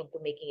transitioned to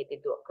making it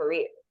into a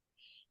career,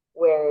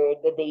 where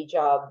the day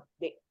job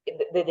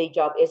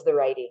is the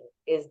writing,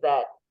 is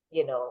that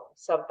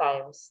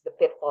sometimes the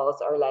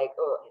pitfalls are like,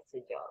 oh, it's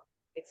a job,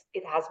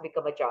 it has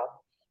become a job,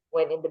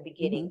 when in the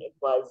beginning it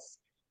was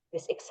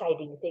this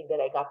exciting thing that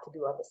I got to do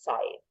on the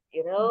side,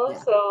 you know? Yeah.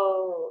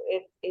 So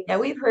it's Yeah,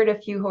 we've heard a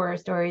few horror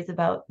stories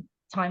about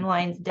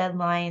timelines,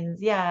 deadlines.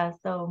 Yeah,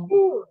 so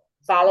Ooh,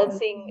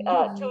 balancing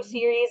two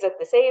series at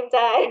the same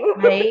time.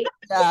 right,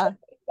 Yeah.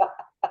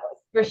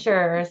 for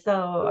sure.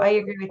 So I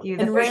agree with you.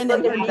 The And first Rin book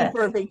and is her the need best.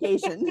 for a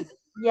vacation.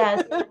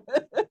 Yes.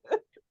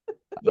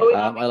 Going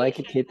on I like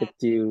it, vacation Kit,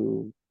 that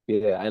you.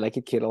 Yeah, I like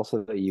it, Kit.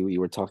 Also, that you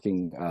were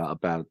talking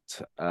about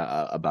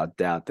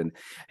doubt, and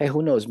hey,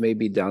 who knows?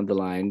 Maybe down the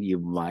line, you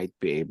might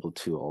be able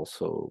to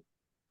also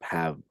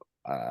have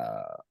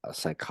a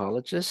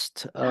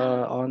psychologist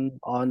on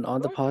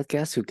the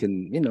podcast who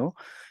can,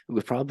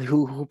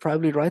 who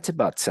probably writes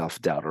about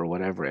self doubt or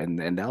whatever, and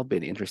that'll be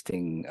an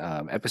interesting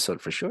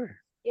episode for sure.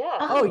 Yeah.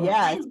 Oh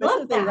yeah, I especially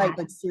love if they write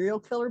that. like serial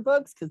killer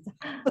books, because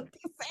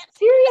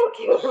Serial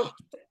killer.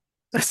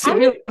 A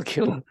serial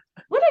killer.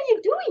 What are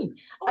you doing?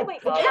 Oh my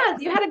God. Kaz,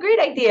 you had a great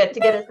idea to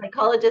get a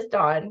psychologist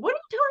on. What are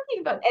you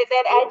talking about? And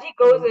then Angie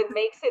goes and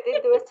makes it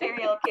into a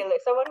serial killer.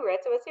 Someone who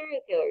writes about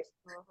serial killers.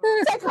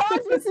 Mhm.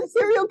 psychologists and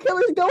serial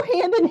killers go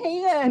hand in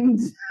hand.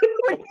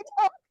 What are you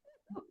talking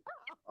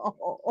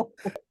about?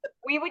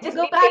 We would just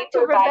go be back to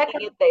paperbacking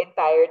Rebecca. it the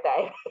entire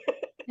time.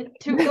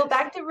 To go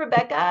back to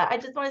Rebecca, I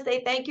just want to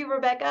say thank you,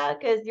 Rebecca,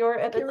 because your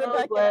Thank you, episode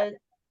Rebecca. was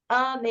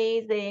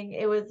amazing.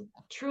 It was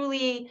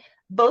truly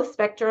both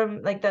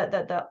spectrum, like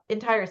the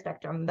entire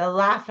spectrum, the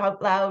laugh out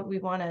loud, we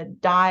want to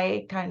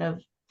die kind of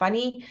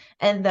funny,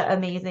 and the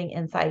amazing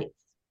insights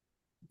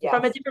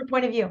from a Yes. different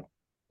point of view.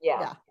 Yeah.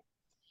 Yeah.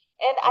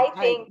 And I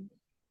think,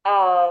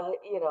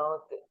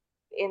 the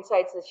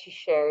insights that she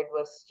shared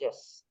was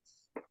just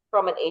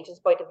from an agent's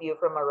point of view,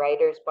 from a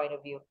writer's point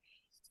of view,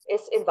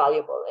 is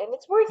invaluable. And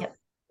it's worth Yep.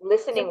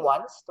 listening Yep.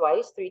 once,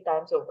 twice, three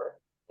times over,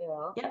 you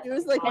know? Yeah. It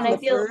was like And one I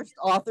of the feel- first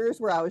authors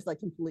where I was like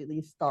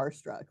completely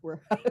starstruck.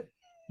 Where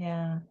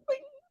Yeah.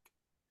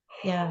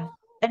 Yeah.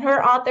 And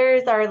her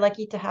authors are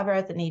lucky to have her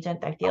as an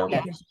agent, I feel,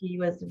 yes. because she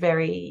was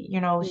very,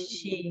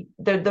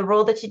 Mhm. the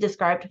role that she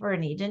described for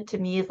an agent to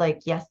me is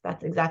like, yes,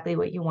 that's exactly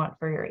what you want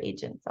for your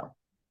agent. So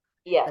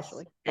Yes.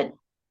 Especially.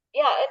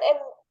 Yeah, and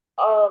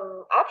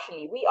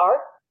actually we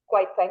are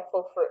quite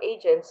thankful for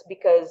agents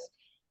because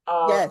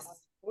Yes.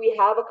 we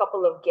have a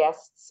couple of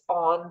guests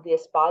on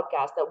this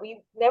podcast that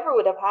we never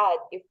would have had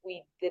if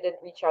we didn't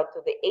reach out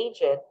to the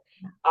agent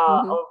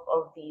Mhm.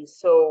 of these.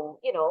 So,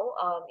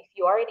 if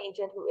you are an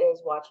agent who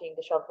is watching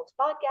the Shelf Books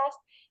podcast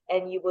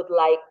and you would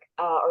like,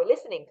 or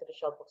listening to the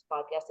Shelf Books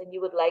podcast and you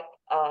would like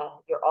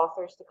your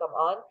authors to come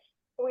on,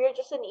 we are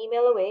just an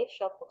email away,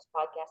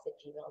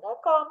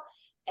 shelfbookspodcast@gmail.com.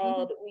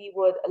 And we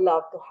would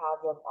love to have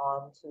them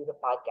on to the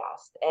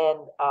podcast.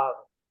 And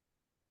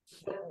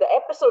the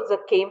episodes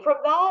that came from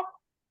that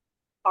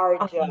are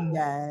just awesome.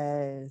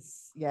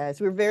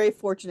 Yes. We're very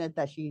fortunate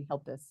that she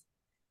helped us.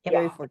 Yep.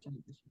 Very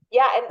fortunate.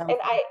 yeah, That and was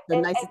I the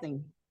and, nicest and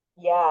thing.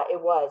 yeah,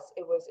 it was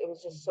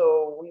just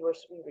so we were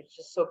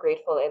just so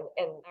grateful. And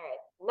all right,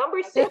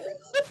 number 6.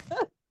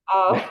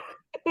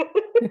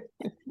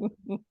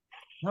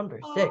 Number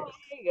Oh 6.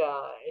 my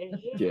gosh.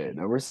 Yeah,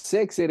 number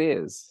 6 it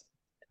is.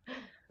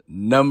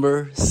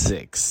 Number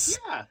 6.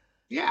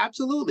 Yeah,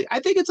 absolutely. I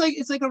think it's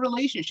like a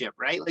relationship,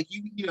 right? Like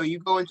you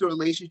go into a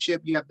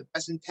relationship, you have the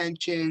best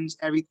intentions,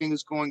 everything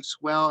is going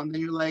swell, and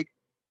then you're like,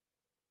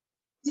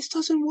 this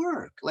doesn't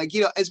work. Like,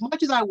 as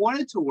much as I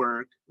want it to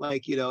work,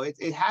 like,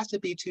 it has to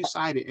be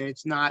two-sided, and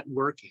it's not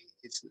working.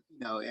 It's,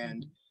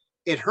 and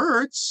it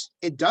hurts.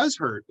 It does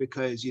hurt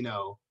because, you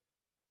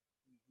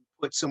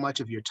put so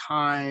much of your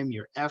time,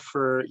 your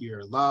effort,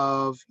 your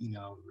love,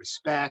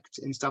 respect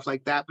and stuff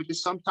like that, but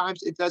just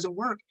sometimes it doesn't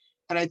work.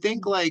 And I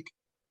think like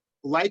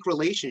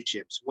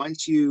relationships,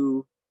 once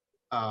you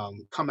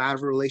come out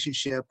of a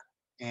relationship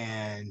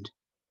and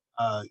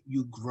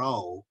you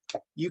grow,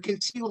 you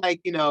can see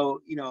like,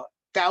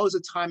 that was a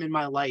time in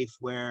my life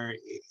where,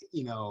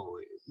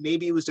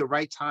 maybe it was the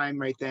right time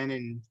right then.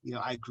 And,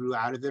 I grew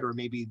out of it, or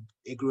maybe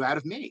it grew out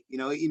of me,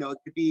 it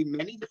could be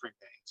many different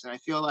things. And I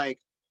feel like,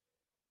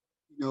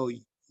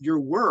 your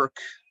work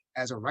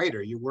as a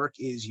writer, your work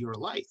is your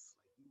life.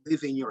 You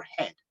live in your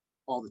head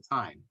all the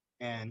time.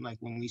 And like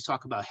when we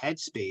talk about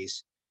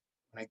headspace,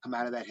 when I come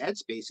out of that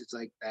headspace, it's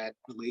like that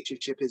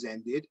relationship has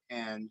ended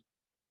and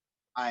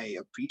I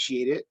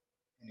appreciate it.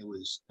 And it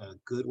was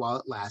good while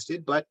it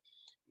lasted. But,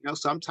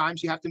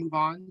 sometimes you have to move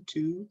on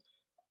to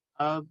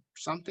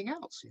something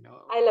else,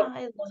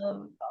 I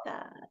love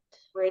that.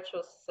 Rich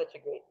was such a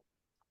great.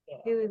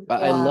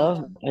 But I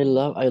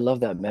love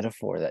that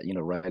metaphor that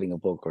writing a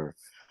book or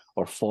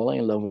falling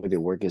in love with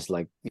your work is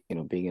like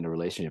being in a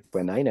relationship.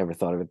 When I never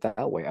thought of it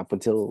that way up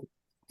until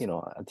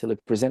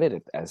it presented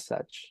it as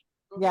such.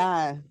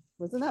 Yeah,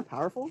 wasn't that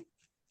powerful?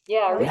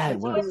 Yeah, Yeah, Rich it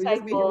was was. so It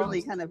made you insightful.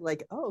 really kind of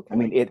like, oh, I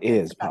mean, it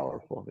is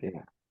powerful.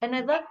 Yeah. And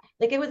I love,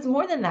 like, it was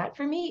more than that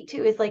for me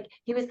too. It's like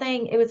he was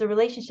saying it was a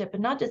relationship,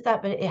 and not just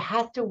that, but it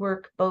has to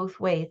work both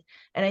ways.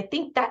 And I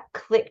think that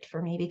clicked for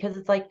me because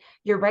it's like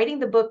you're writing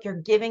the book, you're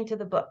giving to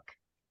the book.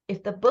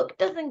 If the book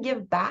doesn't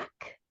give back,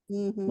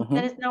 then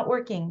it's not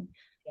working.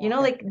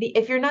 Like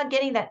if you're not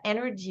getting that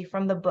energy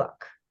from the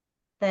book,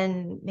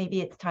 then maybe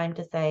it's time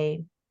to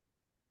say,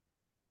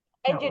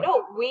 And not you work.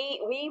 know,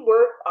 we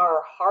worked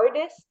our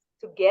hardest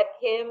to get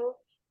him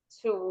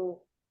to,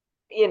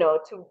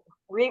 to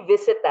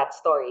revisit that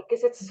story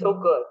because it's so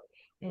Mhm. good.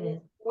 It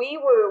is. We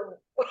were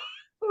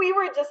we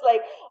were just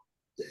like,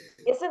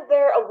 isn't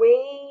there a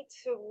way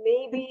to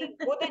maybe,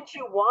 wouldn't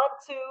you want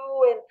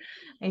to? And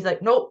And he's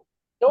like, nope,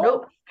 nope.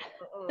 nope.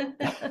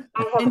 I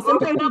have And grown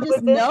sometimes you up just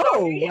with this know,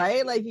 story.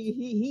 right? Like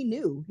he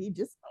knew. He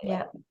just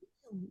Yeah.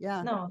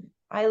 yeah. No,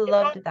 I And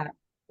loved that.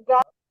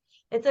 that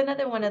It's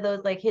another one of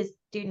those, like, his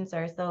students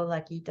are so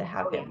lucky to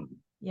have oh, yeah. him.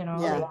 You know,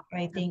 Yeah, like,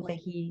 I think that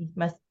definitely. he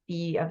must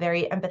be a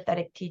very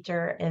empathetic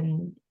teacher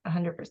and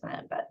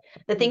 100%. But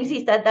the things Mhm.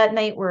 he said that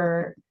night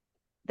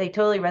they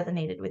totally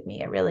resonated with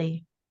me.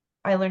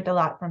 I learned a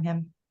lot from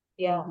him.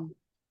 Yeah. Mhm.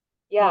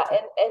 Yeah, Me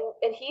too.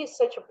 and he is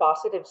such a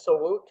positive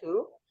soul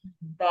too,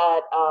 Mhm.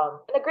 that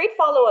and a great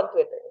follow on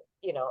Twitter,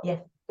 if Yes.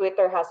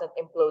 Twitter hasn't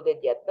imploded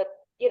yet. But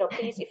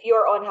please, if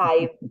you're on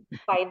Hive,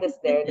 find us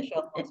there, the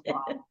Shelf Books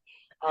Pod.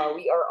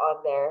 We are on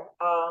there.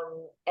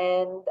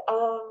 And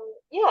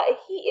yeah,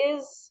 he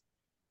is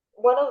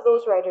one of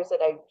those writers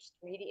that I just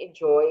really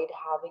enjoyed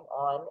having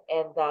on,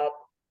 and that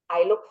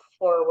I look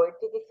forward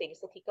to the things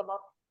that he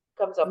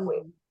comes up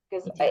with, Mhm.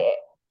 because Me too.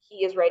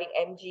 he is writing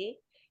MG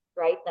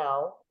right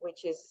now,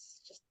 which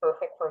is just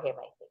perfect for him,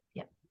 I think.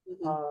 Yeah.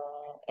 Mhm.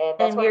 And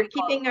that's And why we're we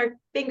call keeping our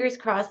fingers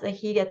crossed that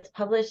he gets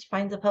published,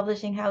 finds a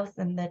publishing house,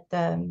 and that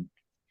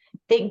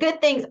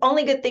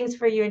only good things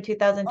for you in Only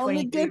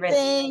 2023, good Rich.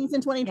 things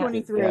in Yeah.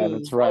 2023. Yeah,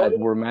 that's right.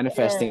 We're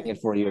manifesting Yes.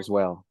 it for you as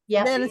well.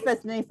 Yeah.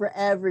 Manifesting for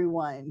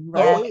everyone,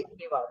 Yeah. right?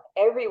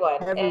 everyone.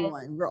 And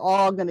Everyone. We're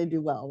all gonna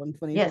do well in Yes.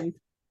 2023.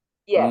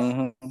 yes,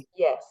 Mhm.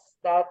 yes,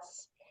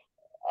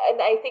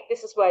 and I think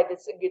this is why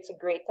it's a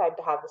great time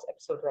to have this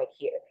episode right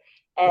here,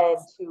 and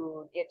Yes.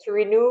 to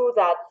renew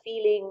that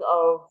feeling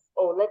of,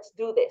 oh, let's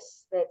do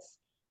this. Let's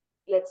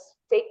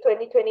take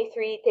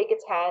 2023, take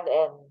its hand,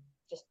 and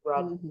just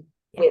run Mhm.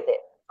 Yeah. with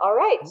it. All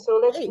right, so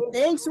let's Hey, move.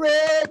 thanks,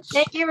 Rich.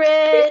 Thank you,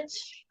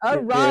 Rich. All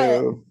Thank right.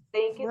 you.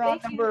 Thank you, We're on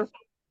thank you. number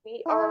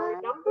We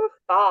are number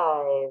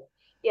 5.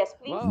 Yes,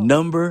 please. Wow.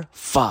 Number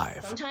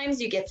 5.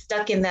 Sometimes you get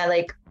stuck in that,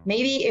 like,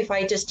 maybe if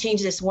I just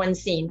change this one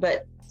scene,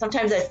 but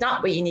sometimes that's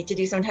not what you need to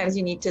do. Sometimes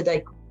you need to,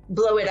 like,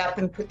 blow it up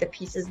and put the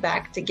pieces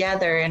back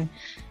together. And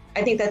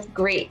I think that's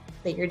great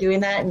that you're doing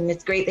that. And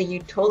it's great that you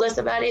told us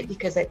about it,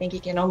 because I think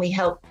it can only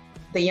help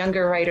the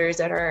younger writers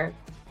that are,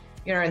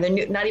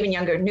 not even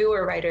younger,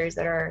 newer writers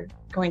that are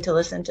going to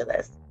listen to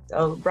this.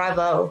 So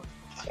bravo.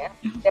 Yeah.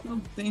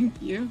 Oh,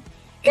 thank you.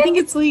 I think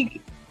it's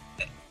like,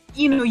 I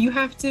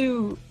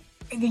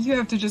think you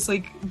have to just,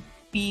 like,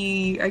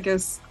 be, I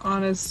guess,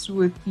 honest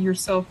with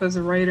yourself as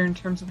a writer in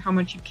terms of how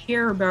much you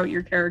care about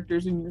your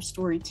characters and your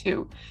story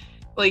too.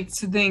 Like,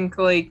 to think,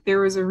 like, there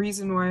was a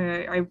reason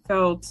why I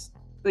felt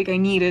like I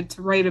needed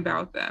to write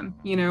about them,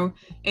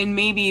 and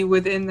maybe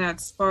within that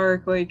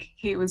spark, like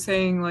Kate was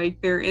saying, like,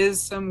 there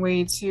is some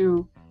way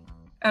to,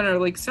 I don't know,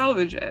 like,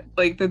 salvage it,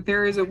 like that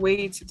there is a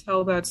way to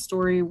tell that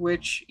story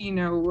which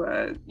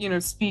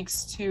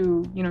speaks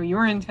to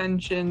your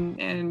intention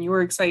and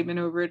your excitement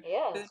over it.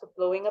 Yeah, so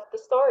blowing up the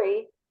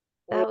story.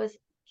 That was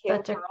Kim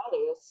such a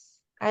Morales.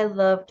 I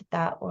loved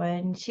that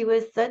one. She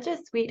was such a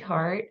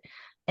sweetheart,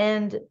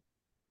 and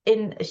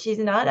she's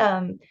not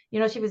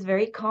she was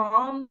very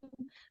calm,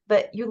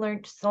 but you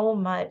learned so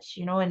much,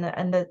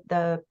 and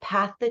the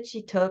path that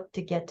she took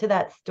to get to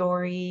that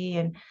story.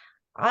 And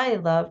I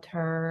loved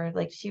her.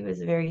 Like, she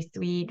was very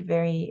sweet,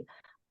 very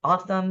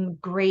awesome,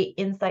 great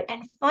insight,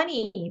 and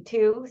funny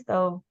too.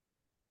 So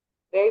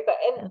Very fun.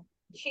 And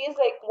she is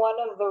like one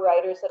of the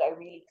writers that I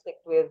really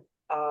clicked with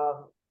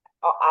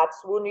at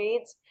Swoon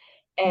Reads.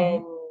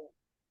 And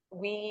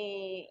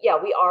we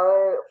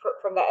are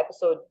from that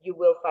episode, you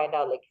will find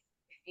out, like,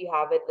 if you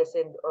haven't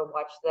listened or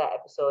watched that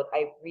episode,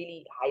 I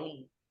really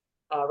highly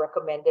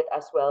recommend it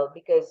as well,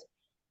 because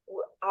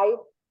I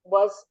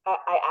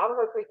I am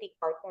her critique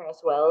partner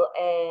as well,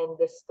 and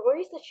the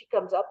stories that she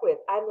comes up with,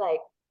 I'm like,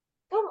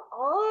 come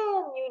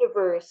on,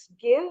 universe,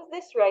 give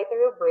this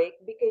writer a break,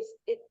 because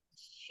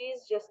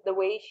she's just, the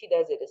way she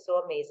does it is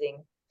so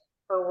amazing.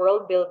 Her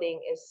world building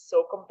is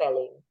so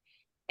compelling.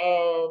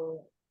 And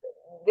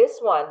this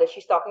one that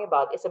she's talking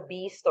about is a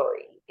bee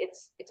story.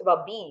 It's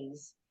about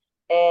bees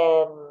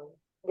and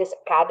this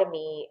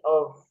academy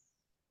of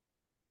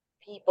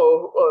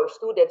people or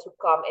students who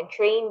come and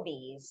train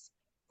bees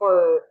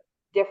for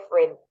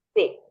different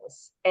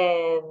things.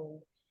 And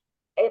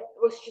it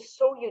was just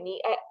so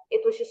unique.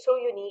 It was just so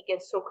unique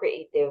and so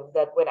creative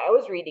that when I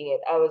was reading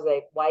it, I was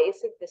like, why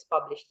isn't this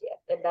published yet?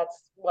 And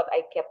that's what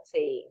I kept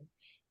saying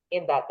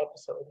in that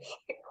episode.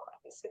 Why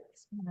isn't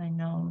this? I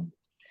know.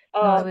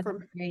 No, it was Um,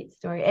 a great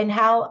story. And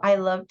how I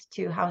loved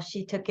too how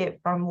she took it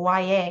from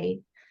YA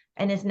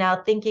and is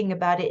now thinking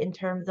about it in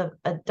terms of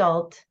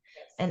adult.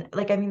 And,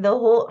 like, I mean,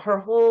 her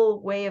whole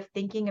way of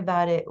thinking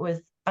about it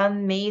was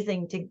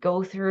amazing to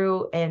go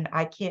through. And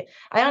I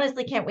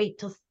honestly can't wait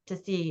to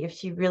see if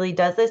she really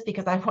does this,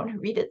 because I want to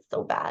read it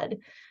so bad.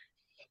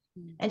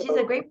 And she's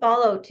a great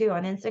follow too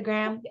on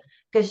Instagram,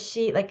 because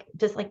she, like,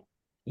 just like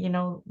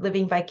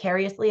living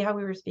vicariously, how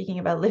we were speaking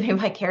about living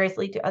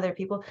vicariously to other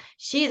people.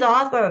 She's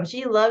awesome.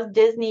 She loves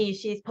Disney.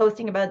 She's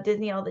posting about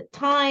Disney all the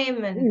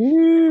time.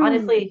 And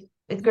honestly,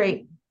 it's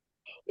great.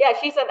 Yeah,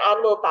 she's an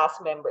annual pass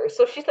member.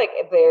 So she's like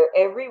there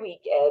every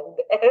weekend.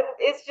 And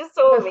it's just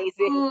so amazing.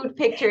 Food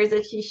pictures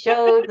that she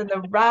shows and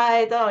the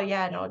rides. Oh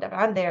yeah, no,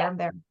 I'm there. I'm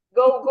there.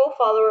 Go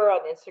follow her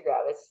on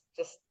Instagram. It's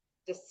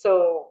just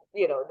so,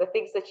 the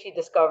things that she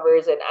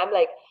discovers. And I'm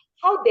like,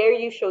 how dare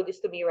you show this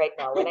to me right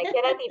now when I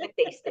cannot even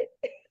taste it?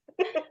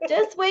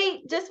 Just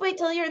wait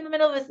till you're in the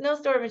middle of a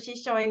snowstorm and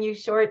she's showing you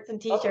shorts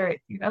and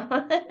t-shirts,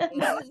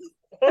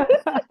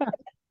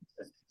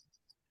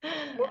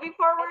 Moving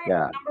forward,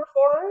 Yeah. number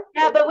 4.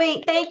 Yeah, but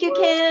wait, thank you,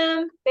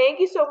 Kim. Thank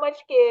you so much,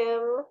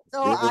 Kim.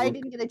 So I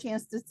didn't get a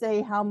chance to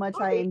say how much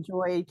I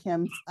enjoyed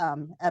Kim's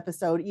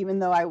episode, even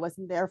though I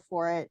wasn't there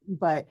for it.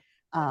 But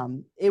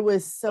it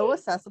was so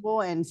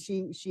accessible, and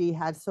she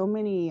had so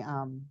many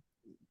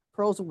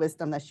pearls of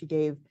wisdom that she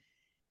gave.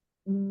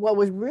 What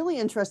was really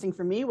interesting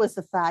for me was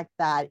the fact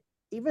that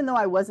even though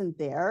I wasn't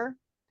there,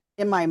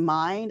 in my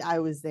mind I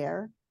was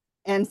there.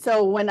 And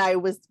so when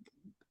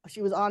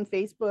she was on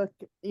Facebook,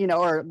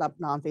 or not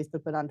on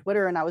Facebook, but on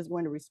Twitter, and I was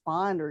going to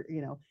respond, or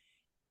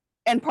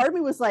and part of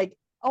me was like,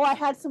 oh, I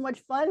had so much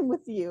fun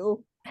with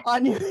you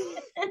on you,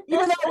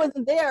 even though I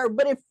wasn't there.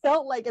 But it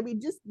felt like,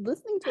 just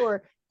listening to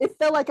her, it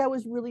felt like I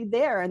was really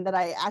there, and that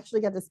I actually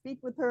got to speak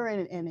with her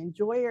and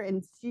enjoy her.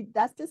 And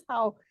that's just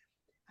how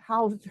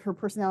her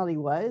personality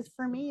was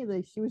for me.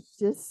 Like, she was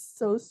just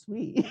so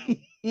sweet.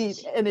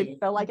 And it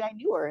felt like I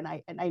knew her, and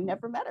I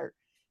never met her.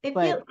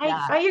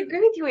 I agree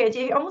with you,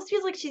 Angie. It almost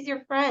feels like she's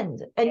your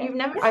friend,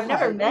 and I've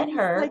never met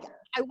her. Like,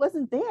 I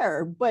wasn't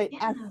there, but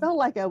I felt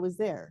like I was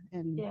there.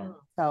 And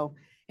so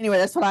anyway,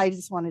 that's what I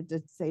just wanted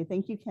to say.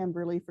 Thank you,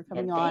 Kimberly, for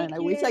coming on, and I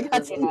wish I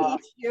got to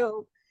meet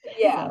you.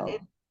 Yeah, so.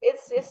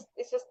 It's just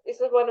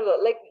one of the,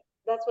 like,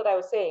 that's what I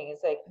was saying.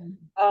 It's like,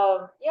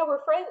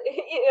 we're friends,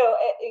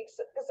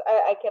 because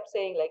I kept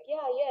saying, like,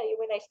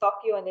 when I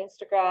stalk you on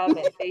Instagram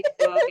and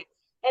Facebook.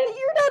 And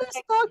you're not a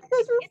stalker,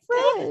 because we're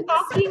friends.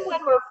 Stalking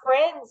when we're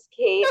friends,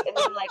 Kate. And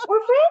I'm like,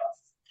 we're friends?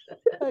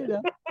 I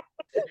know.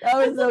 That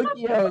was so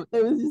cute.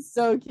 It was just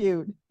so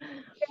cute.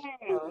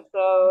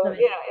 So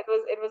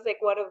it was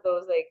like one of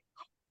those, like,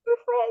 we're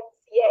friends.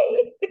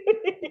 Yay.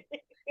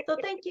 So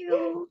thank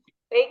you.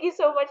 Thank you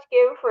so much,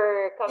 Kim,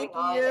 for coming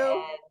on.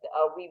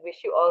 And we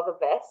wish you all the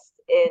best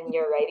in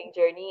your writing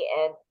journey.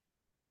 And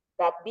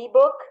that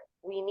B-book,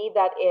 we need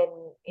that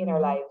in our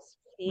lives.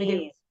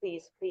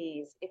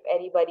 Please, if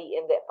anybody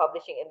in the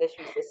publishing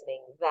industry is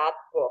listening, that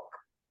book,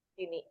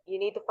 you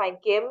need to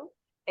find Kim,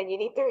 and you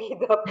need to read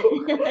that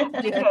book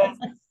because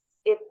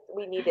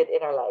we need it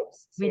in our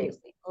lives.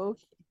 Seriously.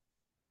 Okay.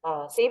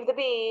 Save the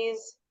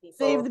bees. People.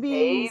 Save the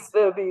bees.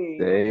 Save the bees.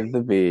 Save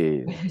the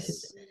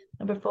bees.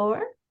 Number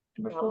 4.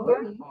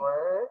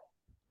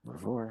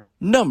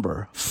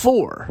 Number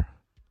 4.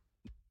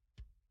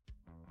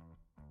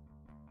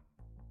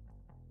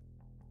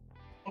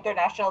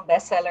 International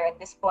bestseller at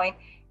this point,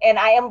 and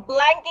I am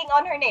blanking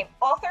on her name.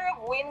 Author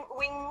of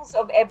Wings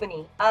of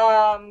Ebony.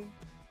 I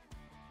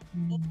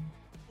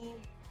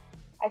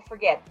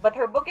forget, but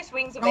her book is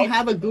Wings of Ebony.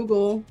 Have a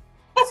Google.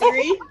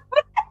 Siri,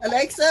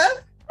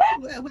 Alexa,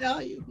 where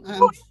are you?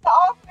 Who's the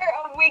author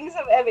of Wings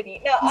of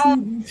Ebony? No,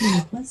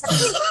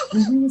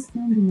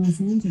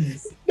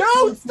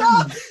 No,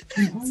 stop!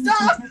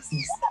 Stop!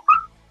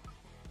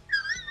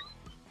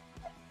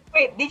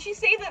 Wait, did she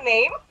say the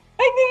name?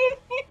 I didn't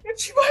hear.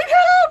 She might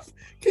have,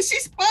 because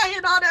she's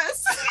spying on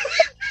us.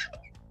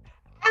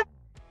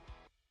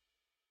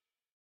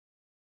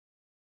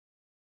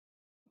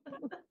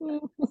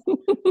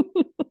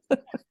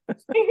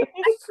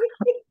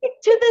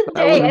 To this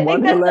day, I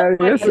think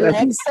hilarious.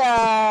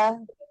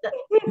 Alexa.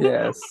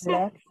 Yes.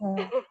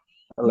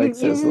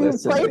 Alexa's you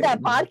listening. played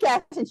that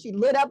podcast and she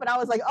lit up, and I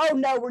was like, oh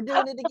no, we're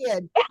doing it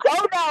again.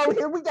 Oh no,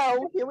 here we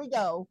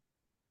go.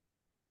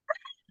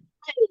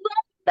 I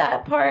love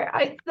that part.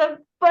 It's the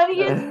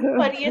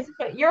funniest.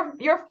 But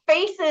your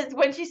faces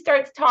when she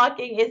starts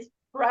talking is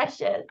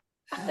precious.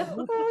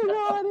 Oh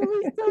God, it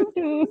was so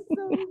cute.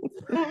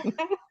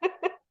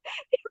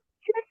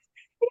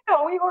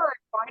 We were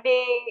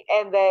recording,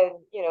 and then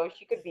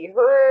she could be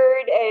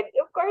heard, and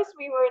of course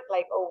we weren't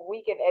like, oh,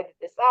 we can edit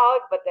this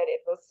out, but then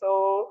it was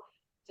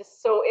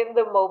just so in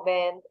the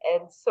moment,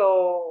 and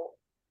so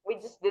we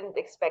just didn't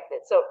expect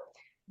it. So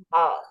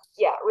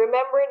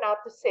remember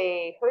not to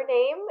say her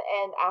name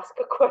and ask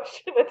a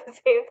question at the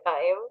same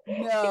time,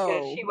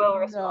 because she will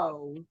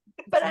respond. No.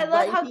 But I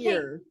love how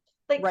here.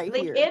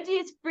 Kate, Angie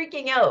is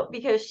freaking out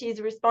because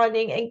she's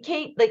responding, and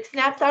Kate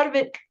snaps out of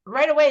it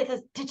right away and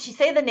says, "Did she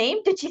say the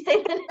name? Did she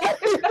say the name?" I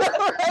don't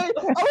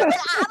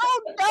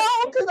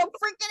know, because I'm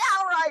freaking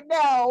out right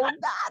now.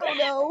 I don't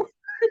know.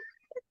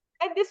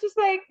 And this was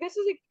like,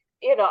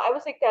 I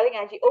was like telling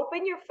Angie,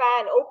 open your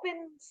fan,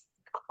 open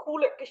a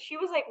cooler, because she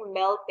was like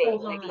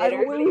melting, like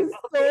literally. It was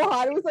so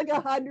hot. It was like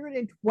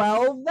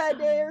 112 that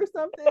day or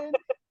something.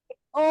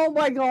 Oh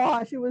my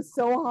gosh, it was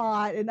so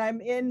hot, and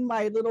I'm in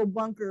my little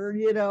bunker,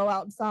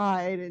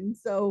 outside, and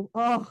so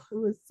it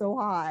was so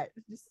hot,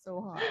 just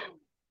so hot.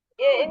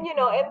 Yeah, and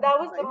and that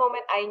was the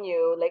moment I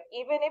knew, like,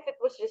 even if it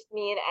was just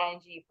me and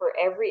Angie for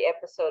every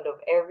episode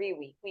of every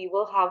week, we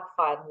will have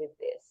fun with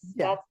this.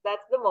 Yeah.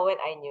 That's the moment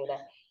I knew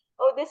that,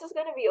 oh, this is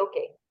gonna be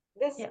okay.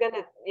 This is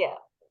gonna,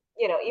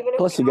 even if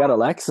Plus, you got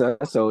Alexa,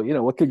 so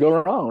what could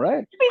go wrong,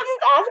 right? we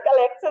just ask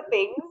Alexa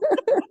things.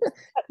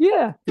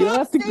 Yeah, you don't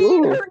have to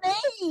Saying Google. her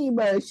name.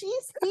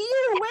 She's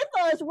here with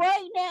us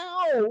right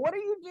now. What are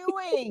you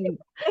doing?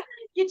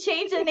 You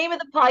change the name of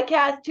the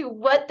podcast to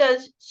 "What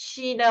Does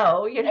She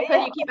Know?" You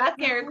keep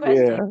asking her a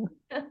question.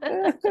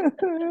 I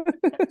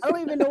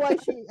don't even know why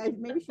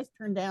maybe she's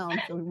turned down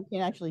so we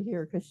can't actually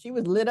hear because she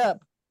was lit up.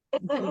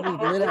 She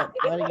was lit up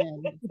right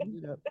again.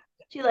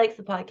 She likes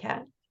the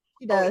podcast.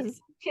 She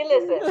does. She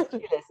listens.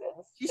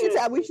 She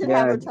listens. We should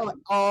have her tell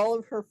all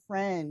of her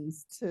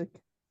friends to.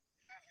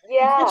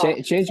 Yeah.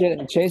 Change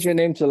your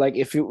name to, like,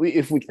 if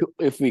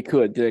we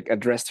could, like,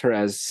 address her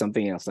as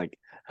something else, like,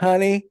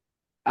 honey,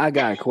 I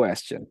got a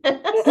question. Hey, or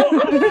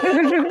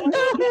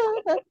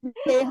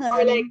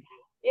like,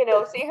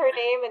 say her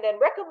name and then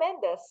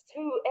recommend us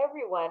to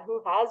everyone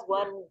who has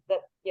one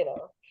that,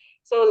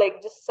 So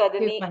like just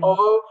suddenly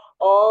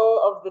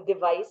all of the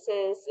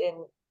devices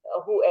in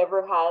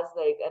whoever has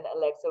like an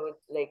Alexa would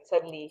like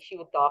suddenly she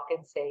would talk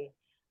and say,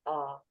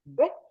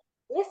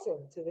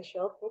 listen to the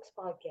Shelf Books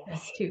podcast.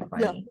 That's too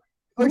funny. Yeah.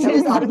 Or she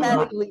just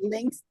automatically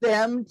links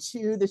them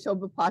to the Shelf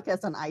Book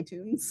podcast on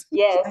iTunes.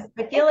 Yes.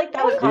 I feel like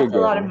that would cost a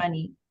lot of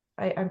money.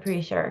 I'm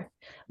pretty sure.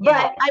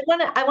 But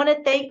I want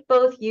to thank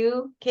both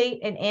you, Kate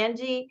and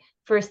Angie,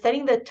 for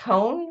setting the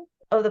tone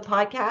of the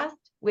podcast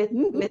with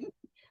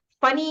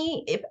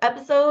funny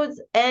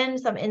episodes and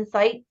some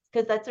insights,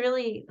 because that's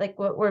really like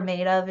what we're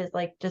made of, is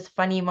like just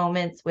funny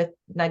moments with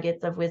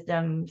nuggets of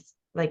wisdom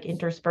like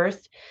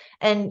interspersed.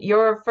 And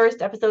your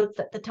first episode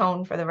set the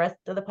tone for the rest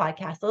of the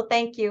podcast. So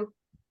thank you.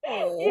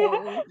 Yeah,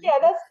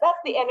 that's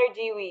the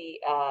energy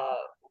we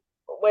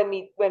when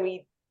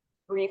we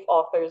brief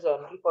authors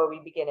on before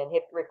we begin and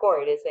hit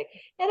record. It's like,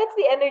 that's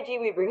the energy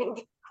we bring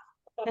into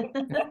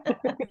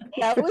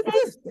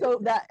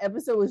that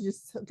episode was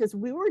just because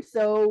we were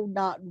so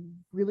not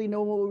really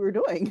knowing what we were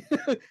doing.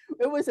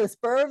 It was a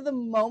spur of the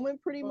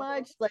moment, pretty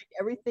much. Like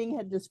everything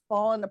had just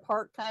fallen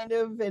apart, kind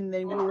of, and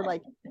then we were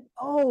like,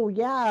 "Oh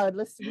yeah,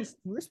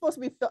 we're supposed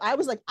to be." I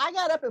was like, I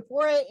got up at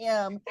 4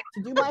 a.m.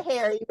 to do my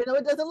hair, even though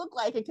it doesn't look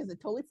like it because it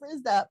totally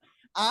frizzed up.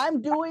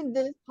 I'm doing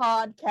this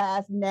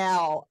podcast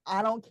now.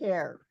 I don't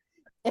care,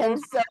 and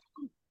so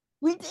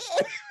we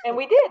did, and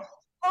we did,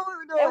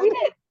 and we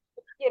did.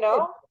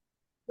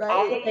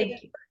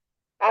 Right.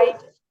 I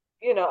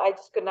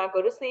just could not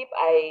go to sleep.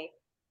 I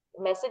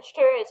messaged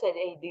her and said,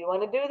 "Hey, do you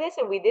want to do this?"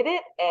 And we did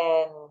it,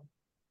 and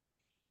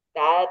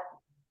that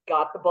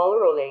got the ball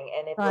rolling.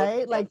 And it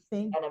was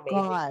thank an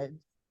amazing, God.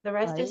 The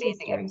rest is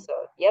history.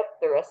 Episode. Yep,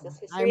 the rest is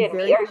history, and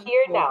we are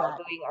here now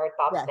doing our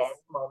top 10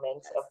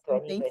 moments of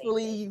 2020.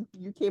 Thankfully,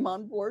 you came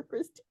on board,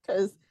 Christy,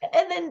 because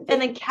and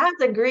then Kaz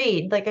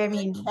agreed. Like, I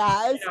mean,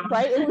 Kaz,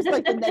 right? It was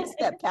like the next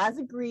step. Kaz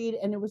agreed,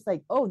 and it was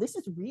like, oh, this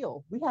is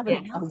real. We have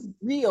a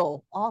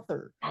real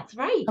author. That's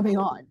right. Coming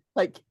on,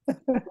 like a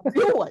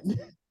real one,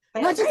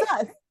 not just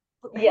us.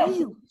 Yeah.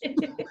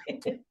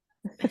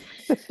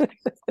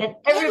 And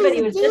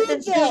everybody was just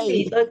as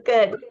goofy. So it's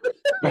good.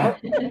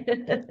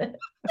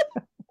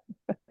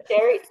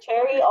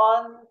 Cherry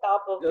on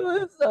top of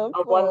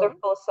a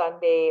wonderful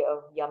Sunday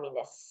of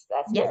yumminess.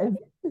 That's good.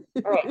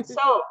 All right.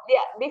 So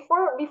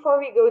before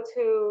we go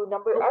to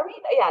number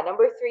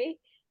 3,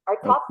 our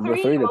top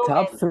three. The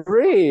top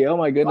 3. Oh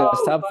my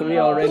goodness, top 3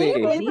 already.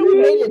 We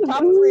made it top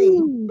 3.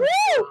 Woo!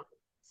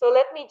 So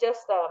let me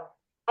just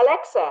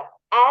Alexa,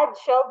 add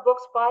Shelf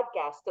Books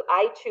podcast to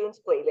iTunes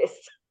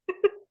playlist.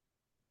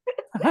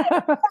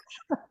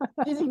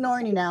 She's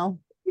ignoring you now.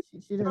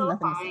 She doesn't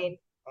nothing to say. Fine.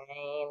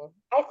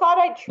 I thought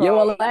I'd try.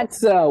 Yo,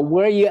 Alexa,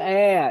 where you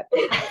at?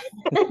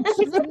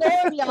 She's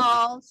ignoring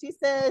y'all. She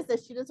says that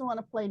she doesn't want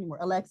to play anymore.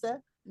 Alexa,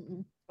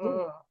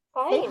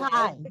 say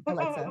hi,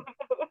 Alexa.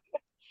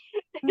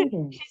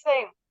 She's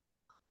saying,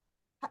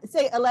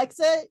 say,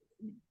 Alexa,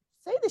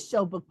 say the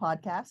Shelf Book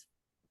podcast.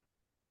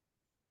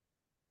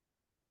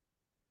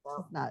 No.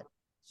 She's not.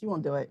 She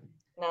won't do it.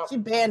 No. She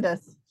banned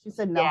us. She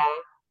said no. Yeah.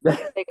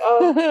 Like,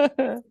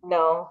 oh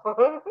no.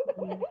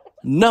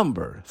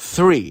 Number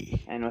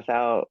 3. And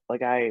without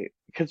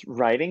because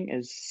writing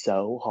is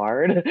so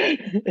hard.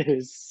 It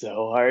is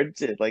so hard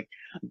to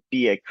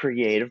be a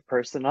creative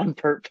person on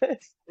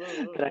purpose.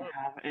 But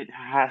it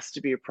has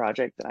to be a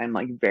project that I'm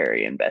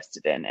very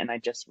invested in, and I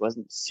just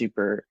wasn't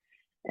super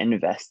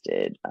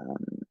invested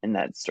in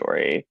that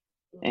story.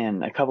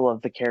 And a couple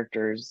of the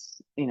characters,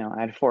 I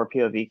had 4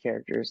 POV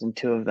characters, and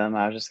 2 of them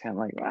I was just kind of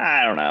like,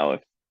 I don't know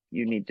if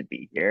you need to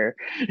be here.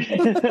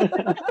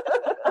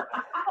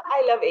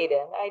 I love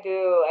Aiden. I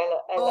do.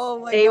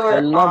 I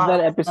love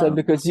that episode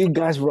because you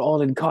guys were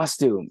all in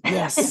costume.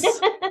 Yes.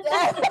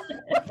 I was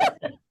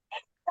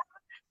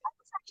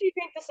actually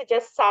going to to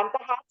suggest Santa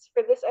hats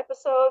for this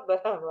episode,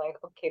 but I'm like,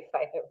 okay,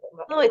 fine.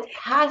 No, it's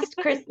past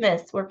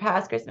Christmas. We're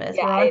past Christmas.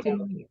 Yeah, We're I on to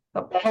know. New Year.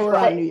 So, we're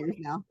but on New Year's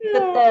now.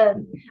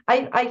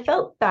 I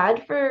felt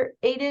bad for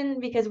Aiden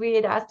because we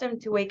had asked him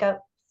to wake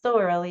up so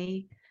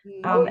early.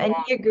 And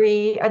he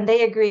agreed, and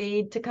they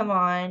agreed to come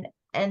on,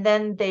 and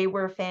then they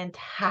were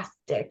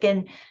fantastic,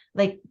 and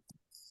like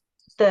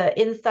the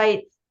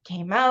insights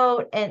came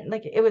out, and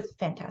like it was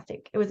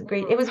fantastic. It was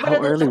great. It was one How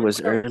of those early was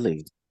episodes-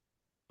 early?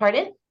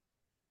 Pardon?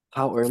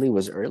 How early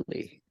was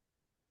early?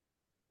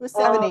 It was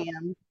 7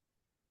 a.m.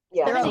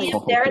 Yeah. They're on 7 the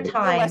a.m. their Okay. West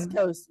time.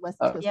 Coast. West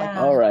Coast.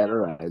 Yeah. All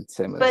right.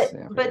 Same as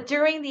yeah. But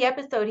during the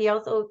episode,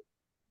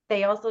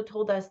 they also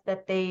told us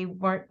that they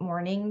weren't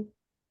morning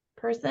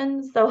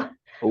persons, so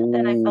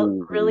then I felt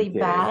Ooh, really okay.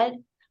 bad.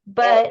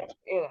 But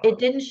You know. it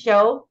didn't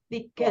show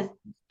because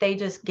they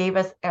just gave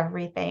us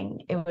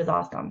everything. It was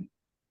awesome.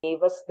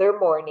 Gave us their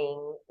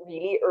morning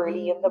really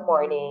early in the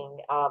morning.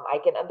 I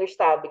can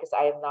understand because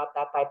I am not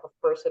that type of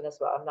person as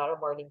well. I'm not a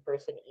morning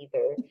person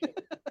either.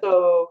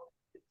 So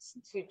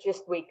to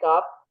just wake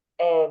up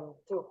and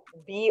to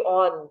be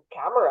on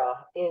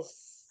camera is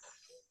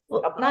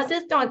Well, not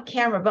just on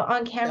camera, but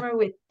on camera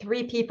with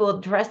 3 people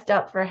dressed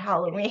up for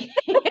Halloween.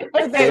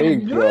 With There a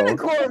you go.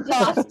 unicorn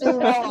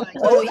costume on.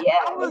 Oh,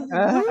 yeah. I was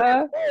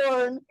a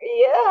unicorn.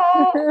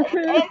 yeah,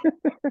 and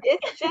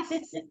it's just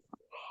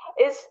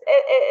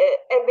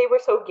and they were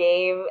so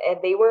game, and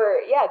they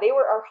were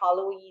our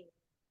Halloween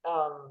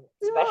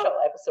special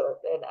episode,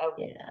 and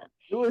Yeah.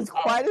 It was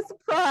quite a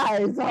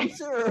surprise, I'm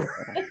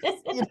sure.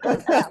 You know,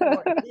 that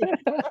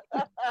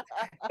one.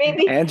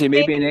 maybe Angie,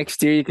 maybe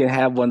next year you can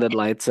have one that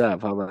lights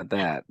up. How about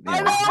that? I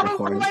Yeah, know, the I was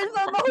horn. like,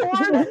 on the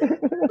horn.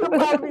 It'll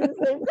probably be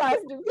the same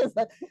costume because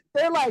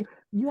they're like,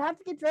 you have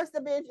to get dressed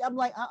up, bitch. I'm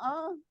like,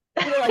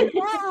 They're like,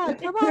 yeah,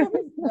 come on.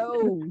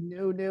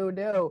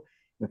 No.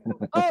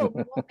 Oh,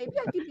 well, maybe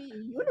I could be a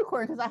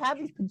unicorn because I have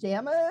these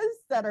pajamas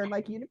that are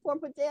like unicorn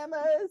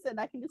pajamas, and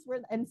I can just wear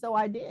them. And so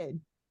I did,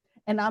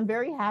 and I'm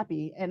very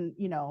happy. And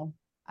you know,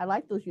 I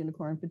like those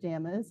unicorn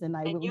pajamas, and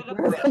I will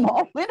wear them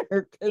all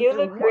winter. You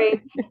look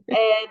great,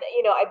 and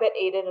you know, I bet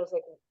Aiden was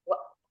like,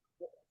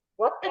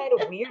 what kind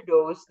of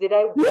weirdos did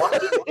I walk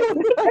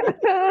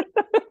into?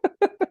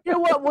 You know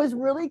what was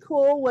really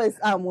cool was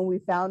when we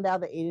found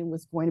out that Aiden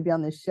was going to be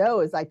on this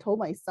show, is I told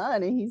my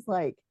son, and he's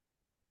like,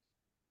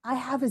 I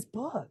have his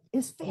book.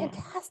 It's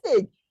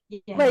fantastic.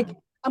 Yeah. Like,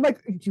 I'm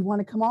like, do you want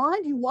to come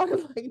on? Do you want to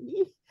like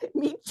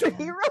meet your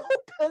hero?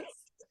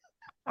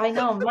 I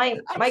know my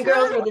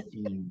girls were the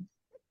same.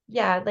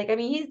 Yeah, like I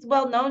mean, he's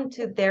well known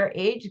to their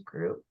age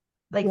group.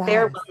 Like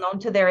they're Yes. well known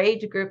to their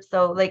age group.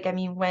 So like I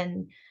mean,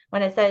 when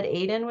I said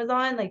Aiden was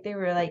on, like they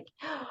were like,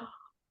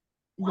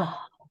 Yeah.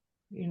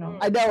 you know.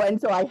 I know,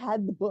 and so I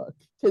had the book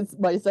because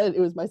it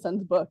was my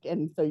son's book,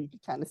 and so you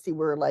could kind of see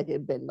where like it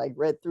had been like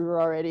read through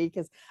already.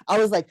 Because I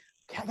was like,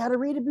 I gotta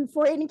read it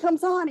before Aiden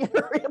comes on. I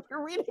gotta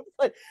read it,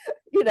 but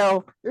you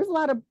know, there's a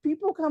lot of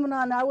people coming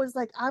on. I was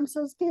like, I'm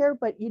so scared,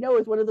 but you know,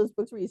 it's one of those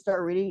books where you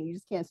start reading and you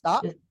just can't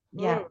stop.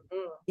 Yeah.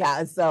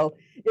 Yeah. So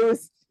it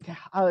was.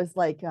 I was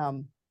like,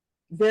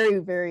 very,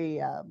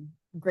 very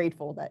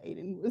grateful that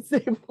Aiden was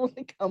able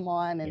to come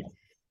on,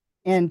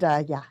 and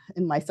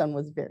my son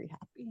was very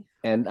happy.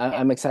 And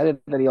I'm excited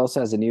that he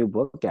also has a new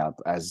book out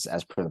as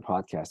per the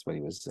podcast what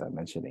he was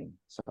mentioning.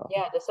 So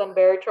Yeah, the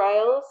Sunbearer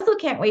Trials. I also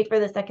can't wait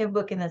for the second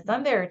book in the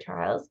Sunbearer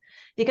Trials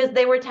because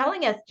they were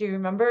telling us, do you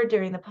remember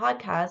during the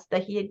podcast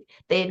that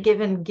they had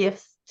given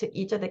gifts to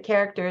each of the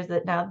characters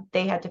that now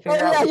they had to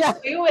figure out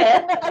what to do with.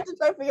 I have to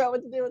try to figure out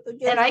what to do with the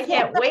gifts. And I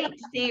can't wait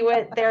to see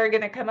what they're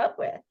gonna come up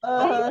with.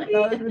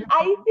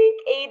 I think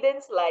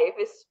Aiden's life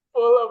is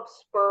full of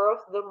spur of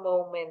the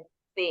moment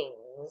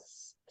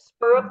things,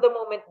 spur of the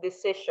moment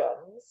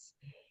decisions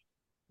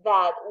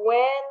that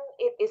when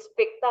it is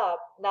picked up,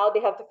 now they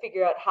have to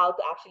figure out how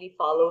to actually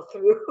follow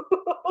through.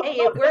 Hey,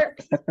 it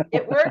works.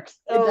 It works.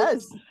 So It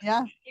does.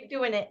 Yeah. keep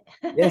doing it.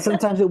 yeah,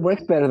 sometimes it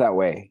works better that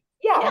way.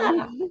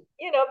 Yeah.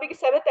 You know, because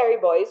Cemetery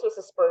Boys was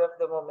a spur of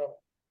the moment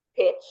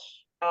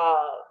pitch.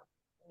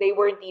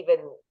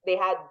 They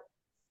had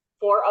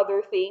 4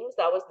 other things.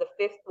 That was the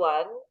 5th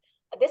one.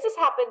 This has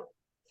happened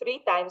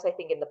 3 times, I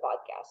think, in the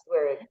podcast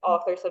where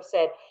authors have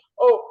said,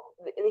 oh,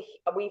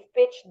 we've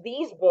pitched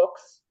these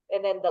books.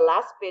 And then the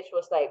last pitch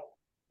was like,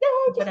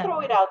 no, just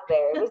throw it out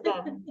there. It was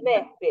the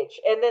meh pitch.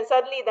 And then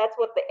suddenly that's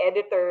what the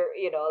editor,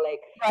 you know,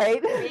 like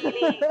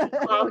really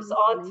clamps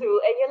onto.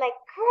 And you're like,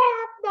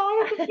 crap, now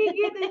I have to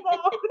figure this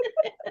out.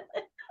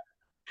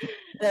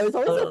 And it was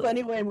always so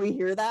funny when we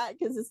hear that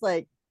because it's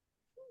like,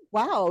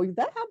 wow,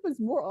 that happens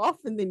more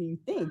often than you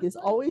think. It's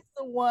always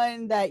the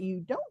one that you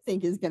don't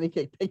think is going to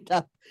get picked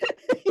up.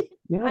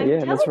 I'm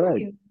that's telling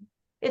right. you.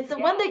 It's the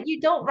one that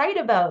you don't write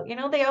about. You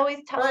know, they always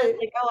tell us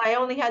like, oh, I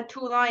only had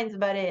 2 lines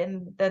about it.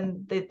 And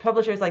then the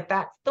publisher's like,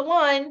 that's the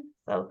one.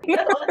 So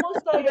that's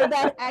almost like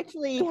that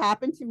actually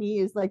happened to me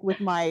is like with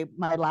my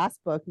last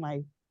book,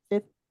 my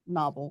 5th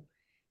novel.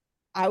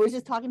 I was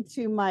just talking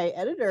to my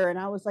editor and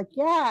I was like,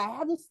 yeah, I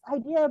have this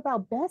idea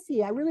about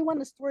Bessie. I really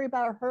want a story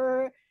about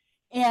her.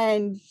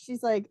 And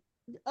she's like,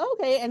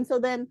 okay. And so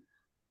then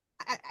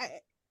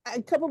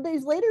a couple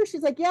days later,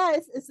 she's like, yeah,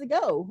 it's a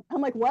go.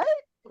 I'm like, what?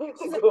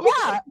 She's like,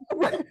 yeah.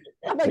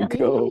 I'm like,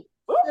 maybe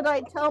should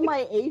I tell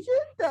my agent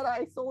that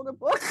I sold a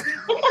book?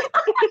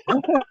 Yeah,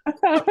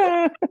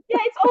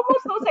 it's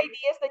almost those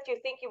ideas that you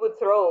think you would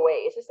throw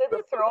away. It's just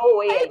the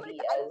throwaway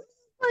ideas.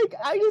 Like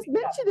I just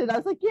mentioned it. I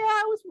was like, yeah,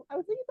 I was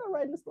thinking about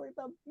writing a story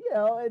about,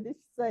 and it's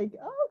like,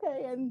 oh,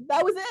 okay, and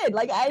that was it.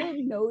 Like I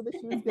didn't know that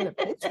she was gonna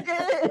pitch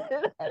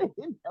it. I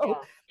didn't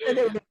know that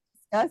they were gonna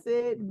discuss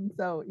it. And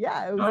so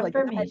yeah, it was like I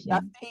had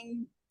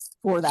nothing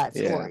for that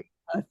story.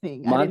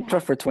 Nothing.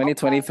 Mantra for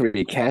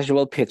 2023: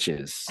 casual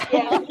pitches.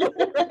 Yeah.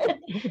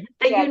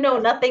 That you know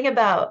nothing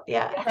about.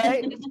 Yeah.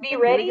 Right? Just be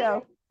ready.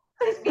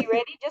 Just be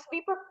ready. Just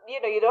be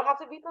you don't have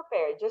to be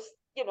prepared. Just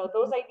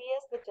those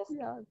ideas that just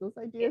those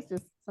ideas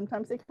just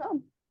sometimes they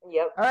come.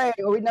 Yep. All right,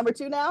 are we number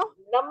 2 now?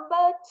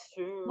 Number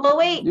 2. Well,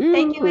 wait.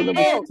 Thank you, Aiden.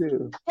 Number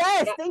 2.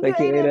 Yes, thank you,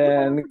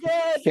 Aiden.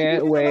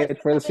 Can't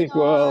wait for the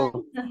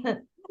sequel.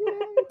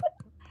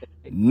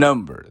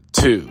 Number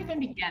 2. Even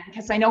begin,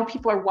 because I know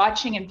people are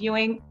watching and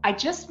viewing. I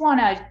just want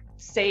to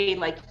say,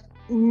 like,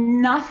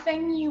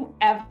 nothing you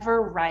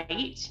ever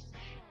write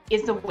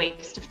is a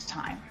waste of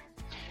time,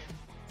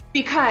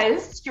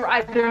 because you're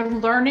either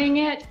learning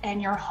it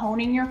and you're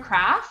honing your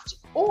craft,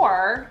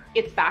 or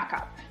it's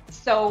backup.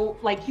 So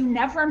like you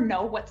never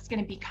know what's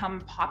going to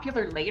become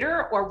popular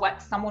later or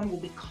what someone will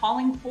be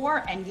calling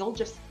for, and you'll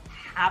just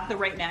have the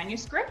right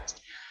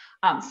manuscript.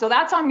 So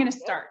that's how I'm going to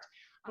start.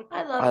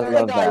 I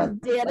love that.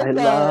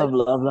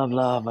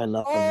 I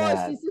love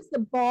that. She's just a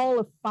ball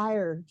of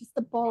fire,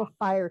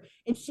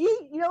 And she,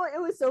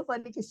 it was so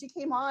funny because she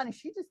came on and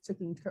she just took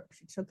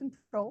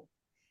control.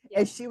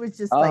 And she was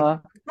just like,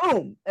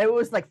 boom. It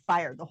was like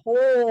fire. The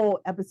whole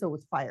episode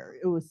was fire.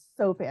 It was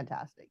so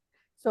fantastic.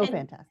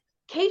 Fantastic.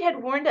 Kate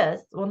had warned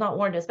us, well, not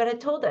warned us, but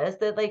had told us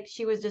that like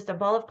she was just a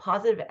ball of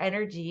positive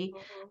energy.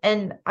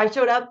 And I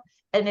showed up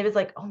and it was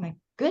like, oh my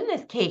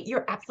goodness, Kate,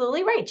 you're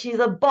absolutely right. She's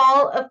a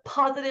ball of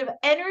positive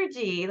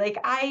energy. Like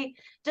I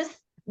just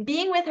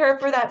being with her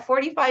for that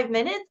 45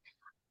 minutes,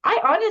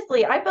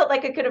 I felt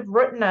like I could have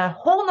written a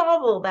whole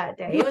novel that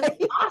day. It was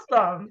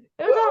awesome.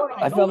 It was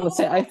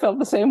awesome. I felt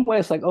the same way.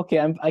 It's like, okay,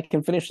 I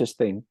can finish this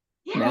thing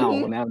now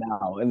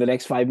in the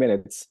next 5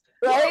 minutes.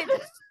 Right?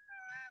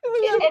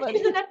 And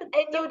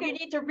you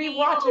need to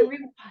rewatch and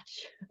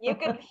rewatch. You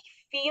could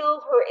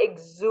feel her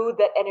exude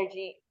that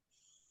energy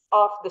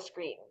off the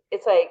screen.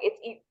 It's like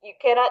you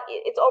cannot.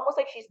 It's almost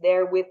like she's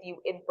there with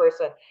you in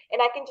person,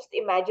 and I can just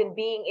imagine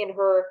being in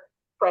her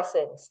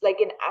presence,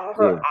 like in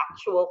her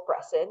actual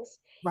presence,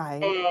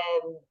 right?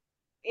 And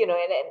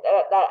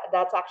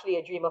that's actually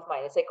a dream of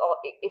mine. It's like, oh,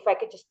 if I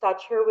could just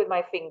touch her with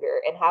my finger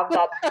and have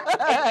that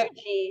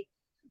energy,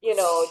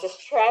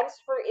 just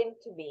transfer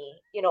into me,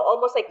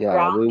 almost like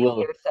grounding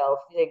yourself.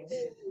 Like,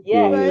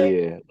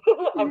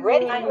 I'm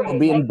ready. I'll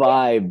be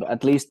imbibe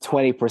at least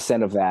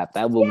 20% of that.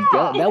 That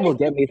will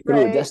get me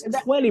through just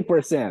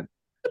 20%.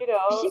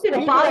 She could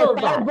have bottled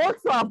that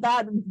books off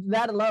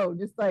that alone.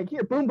 Just like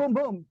here, boom, boom,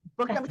 boom.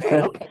 Book number 2.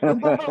 Okay, boom,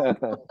 boom,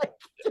 boom.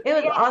 It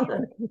was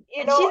awesome.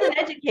 And she's an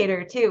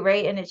educator too,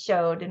 right? And it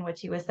showed in what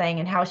she was saying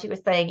and how she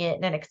was saying it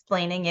and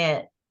explaining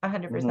it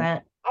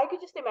 100%. I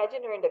could just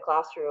imagine her in the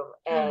classroom,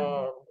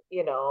 and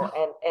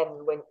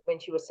and when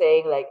she was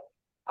saying like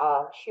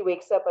she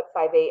wakes up at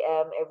 5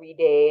 a.m. every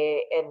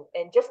day,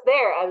 and just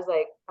there I was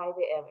like, 5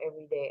 a.m.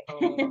 every day. Oh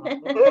my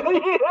God.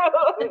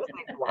 I was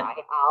like, why?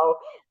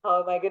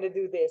 How am I gonna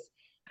do this?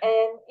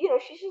 And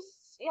she's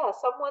just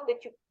someone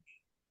that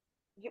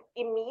you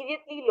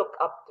immediately look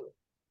up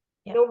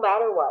to, no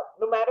matter what,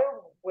 no matter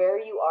where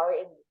you are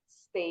in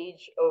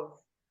stage of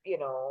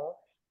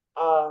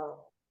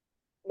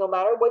no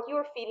matter what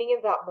you're feeling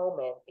in that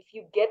moment, if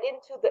you get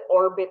into the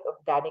orbit of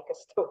Danica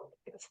Stone,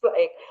 it's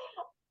like,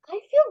 I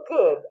feel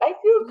good. I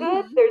feel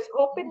good. There's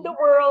hope in the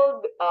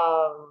world.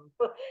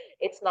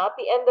 It's not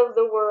the end of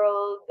the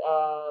world.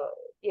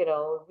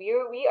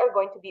 We are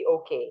going to be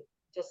okay.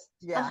 Just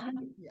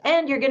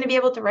and you're going to be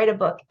able to write a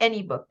book,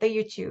 any book that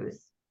you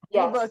choose.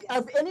 Any book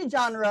of any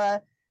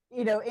genre.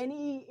 You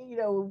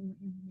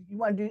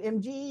want to do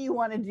MG, you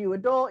want to do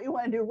adult, you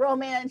want to do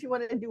romance, you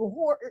want to do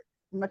horror.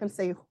 I'm not going to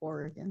say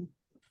horror again.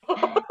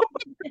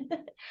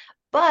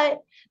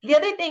 But the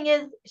other thing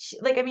is,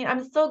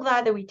 I'm so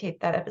glad that we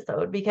taped that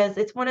episode, because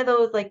it's one of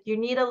those, like, you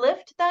need a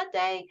lift that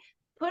day,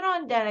 put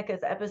on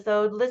Danica's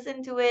episode,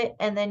 listen to it,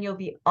 and then you'll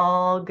be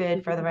all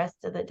good for the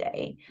rest of the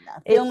day.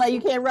 Feeling like you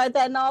can't write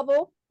that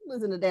novel?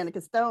 Listen to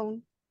Danica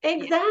Stone.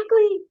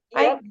 Exactly.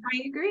 Yep.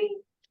 I agree.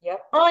 Yep.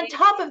 On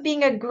top of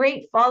being a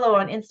great follow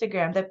on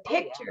Instagram, the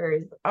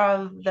pictures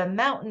of the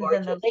mountains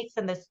and the lakes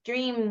and the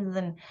streams,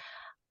 and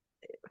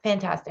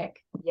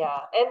fantastic. Yeah.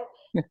 And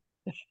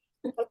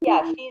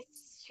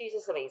she's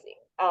just amazing.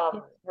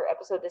 Her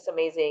episode is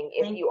amazing.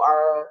 If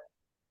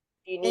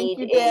you need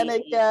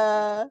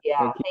Danica.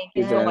 Thank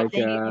you so much.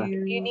 If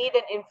you need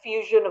an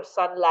infusion of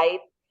sunlight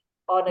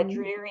on a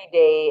dreary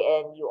day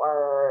and you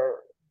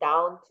are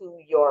down to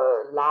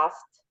your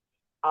last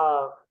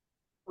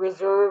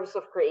reserves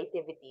of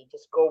creativity,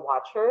 just go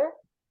watch her.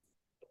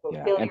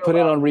 And put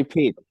it on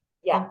repeat.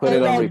 Yeah. Put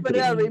it on Put it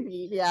repeat. on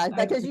repeat. Yeah,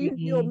 because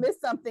you'll miss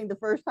something the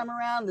first time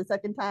around. The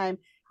second time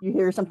you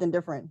hear something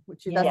different,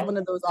 which that's one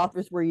of those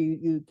authors where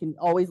you can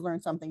always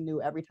learn something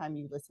new every time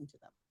you listen to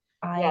them.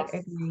 I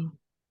agree.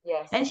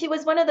 Yes. And she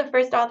was one of the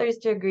first authors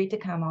to agree to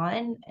come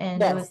on,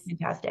 and it was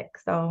fantastic.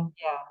 So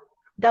yeah,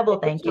 double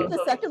thank you.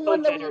 The second so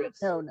one that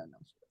generous. no.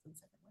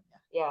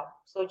 Yeah,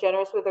 so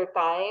generous with her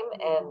time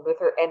and with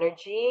her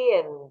energy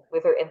and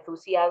with her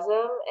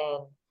enthusiasm,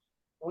 and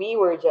we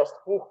were just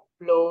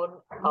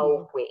blown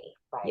away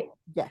by it.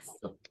 Yes.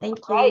 Thank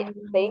you. Right.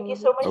 Thank you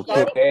so much,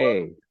 Danica.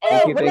 Okay.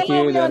 And Thank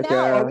you,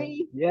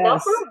 Danica. Yes.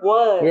 number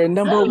one. We're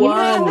number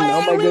one.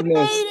 Oh my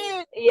goodness.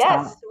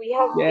 Yes, we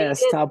have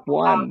Yes, made it top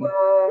one.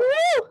 our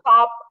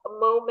top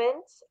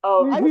moments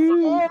of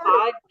the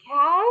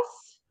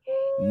podcast.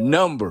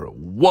 Number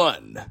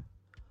one.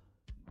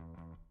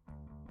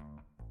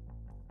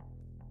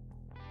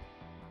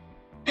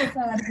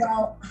 Said,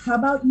 well, how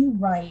about you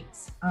write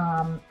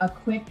a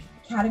quick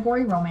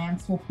category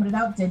romance? We'll put it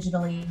out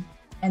digitally,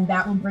 and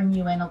that will bring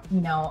you in,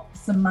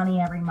 some money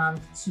every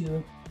month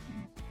to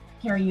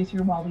carry you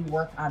through while we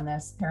work on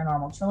this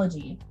paranormal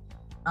trilogy.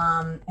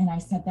 And I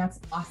said, that's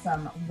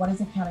awesome. What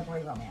is a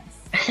category romance?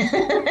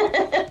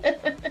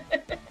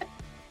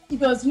 He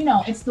goes,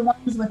 it's the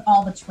ones with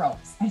all the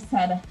tropes. I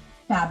said,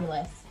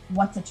 fabulous.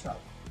 What's a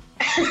trope?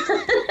 I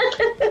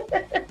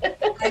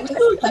was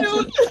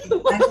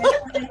like,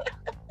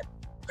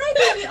 hi,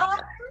 baby. Oh,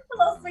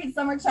 hello, sweet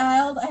summer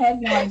child. I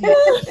had no idea.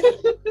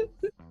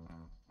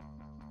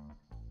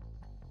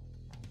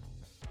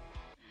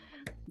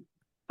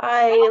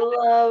 I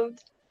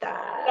loved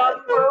that.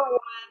 Number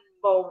one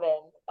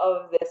moment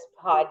of this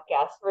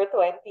podcast for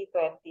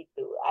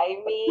 2022.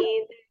 I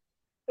mean,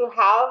 to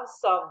have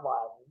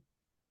someone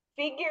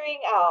figuring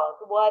out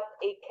what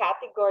a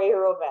category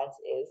romance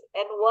is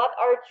and what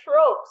are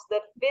tropes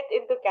that fit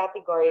into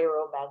category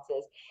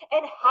romances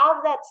and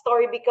have that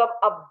story become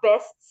a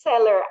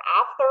bestseller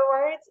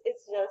afterwards,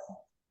 it's just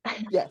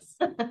yes.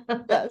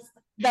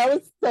 That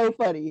was so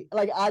funny.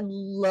 Like I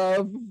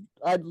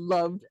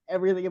loved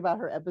everything about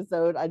her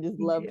episode. I just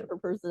loved her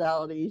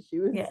personality. She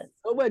was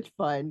so much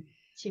fun.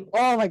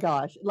 Oh my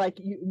gosh, like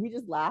we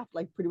just laughed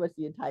like pretty much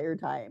the entire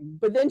time.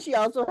 But then she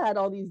also had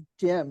all these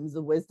gems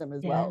of wisdom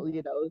as well,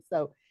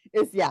 so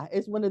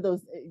it's one of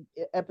those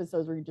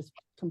episodes where you just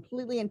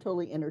completely and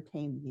totally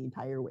entertained the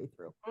entire way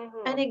through.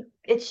 And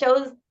it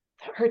shows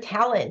her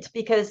talent,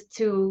 because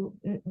to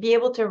be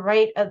able to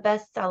write a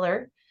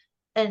bestseller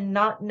and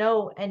not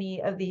know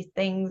any of these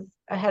things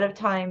ahead of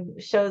time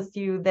shows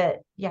you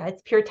that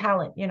it's pure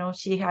talent.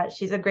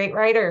 She's a great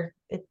writer.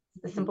 It's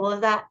as simple as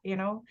that.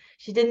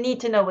 She didn't need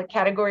to know what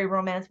category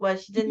romance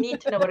was. She didn't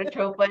need to know what a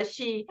trope was.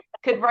 She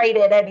could write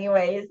it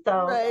anyways.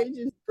 So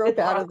just broke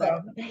out of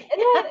that.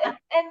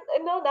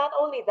 and no, not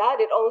only that,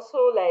 it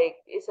also like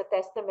is a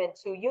testament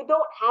to you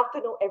don't have to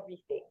know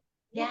everything.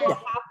 You don't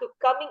have to,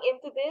 coming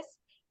into this,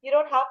 you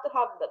don't have to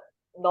have the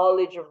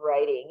knowledge of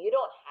writing. You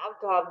don't have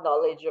to have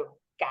knowledge of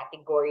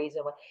categories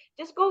and what.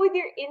 Just go with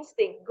your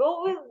instinct.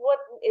 Go with what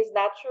is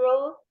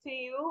natural to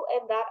you,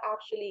 and that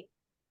actually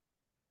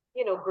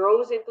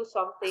grows into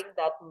something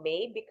that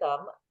may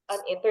become an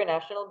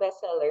international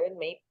bestseller and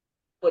may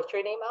put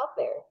your name out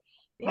there.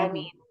 I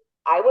mean,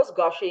 I was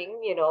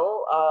gushing,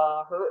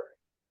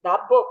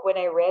 that book, when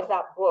I read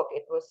that book,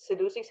 it was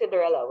Seducing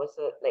Cinderella, was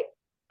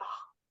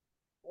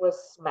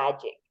was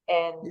magic.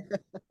 And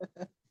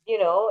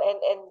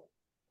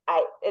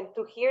and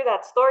to hear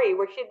that story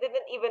where she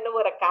didn't even know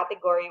what a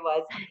category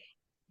was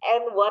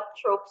and what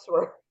tropes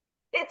were,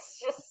 it's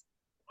just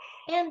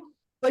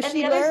But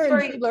she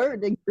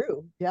learned and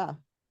grew. Yeah.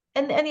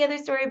 And the other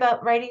story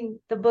about writing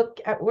the book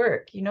at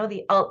work,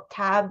 the alt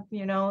tab,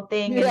 thing,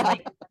 and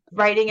like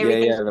writing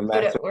everything the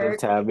massive at work.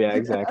 tab. Yeah,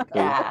 exactly.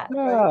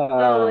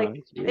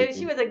 So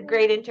she was a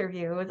great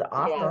interview. It was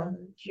awesome.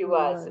 Yeah, she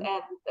was.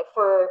 And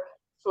for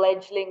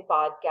fledgling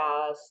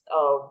podcast,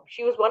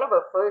 she was one of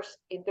our first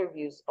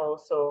interviews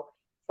also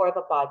for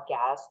the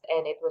podcast,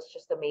 and it was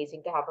just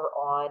amazing to have her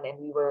on, and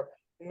we were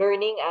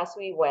learning as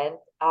we went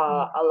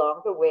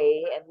along the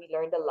way, and we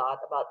learned a lot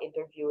about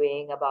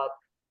interviewing,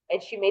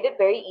 and she made it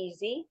very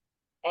easy,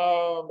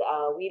 and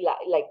we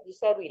like you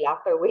said, we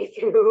laughed our way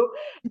through.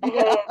 And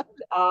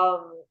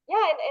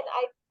and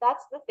I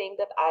that's the thing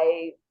that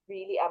I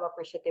really am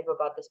appreciative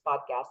about this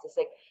podcast. It's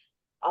like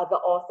the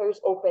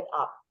authors open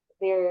up.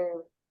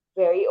 They're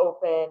very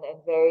open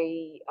and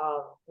very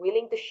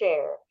willing to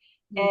share,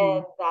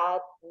 and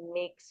that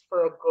makes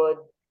for a good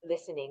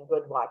listening,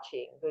 good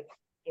watching, good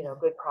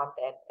good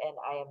content.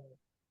 And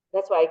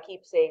that's why I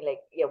keep saying,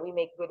 like, we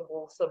make good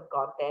wholesome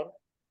content,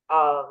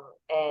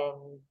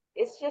 and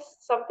it's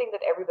just something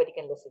that everybody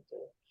can listen to.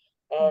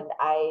 And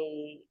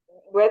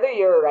whether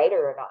you're a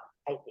writer or not,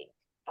 I think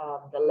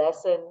the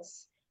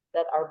lessons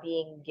that are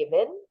being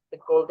given, the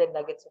golden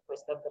nuggets of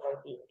wisdom that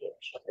are being given,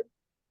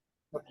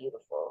 are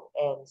beautiful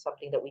and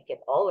something that we can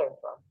all learn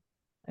from.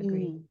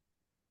 Agreed.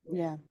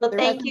 Yeah. Well,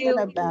 thank you.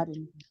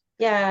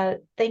 Yeah,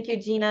 thank you,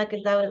 Gina,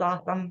 because that was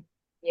awesome.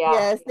 Yeah.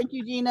 Yes, thank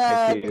you, Gina.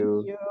 Thank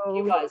you.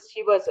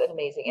 She was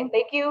amazing. And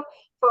thank you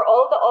for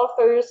all the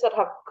authors that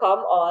have come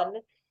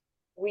on.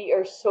 We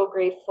are so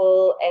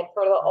grateful. And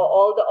for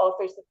all the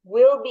authors that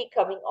will be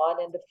coming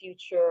on in the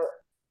future,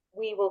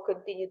 we will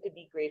continue to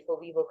be grateful.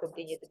 We will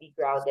continue to be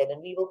grounded,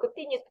 and we will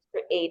continue to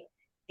create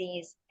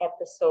these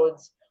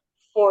episodes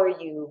for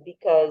you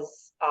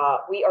because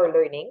we are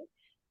learning.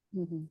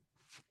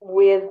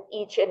 With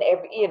each and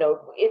every,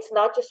 it's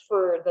not just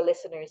for the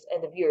listeners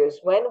and the viewers.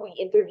 When we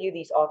interview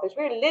these authors,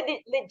 we're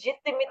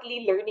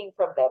legitimately learning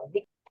from them.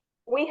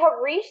 We have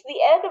reached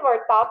the end of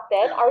our top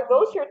 10. Are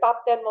those your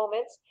top 10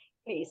 moments?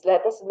 Please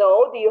let us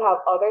know. Do you have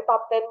other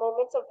top 10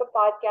 moments of the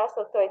podcast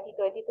of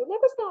 2022?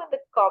 Let us know in the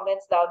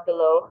comments down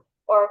below,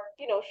 or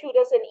shoot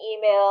us an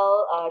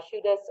email,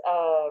 shoot us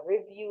a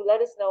review. Let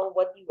us know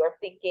what you are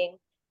thinking,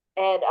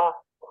 and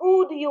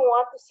who do you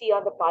want to see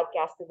on the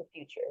podcast in the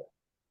future?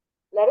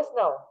 Let us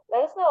know,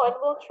 and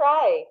we'll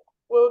try.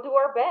 We'll do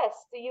our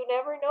best. You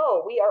never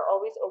know. We are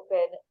always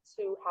open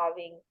to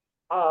having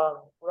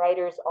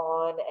writers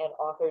on and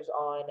authors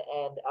on,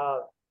 and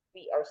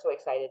we are so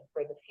excited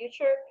for the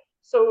future.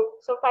 So,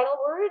 some final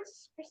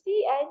words,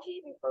 Christy,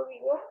 Angie, before we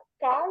go,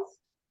 Kaz?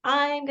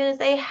 I'm going to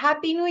say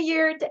Happy New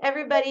Year to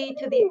everybody,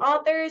 to the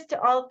authors,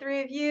 to all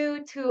three of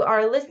you, to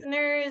our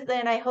listeners,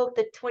 and I hope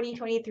that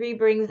 2023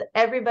 brings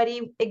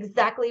everybody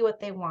exactly what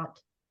they want.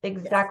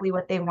 Exactly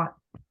what they want.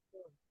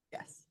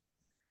 Yes.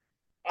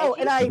 Oh,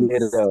 and I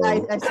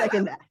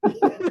second that.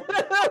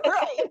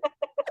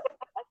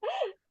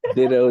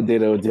 Ditto.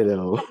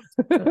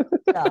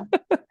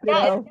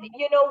 Yeah,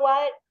 you know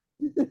what?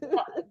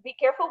 Be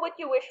careful what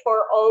you wish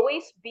for.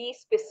 Always be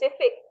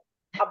specific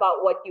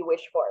about what you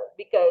wish for,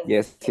 because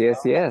yes,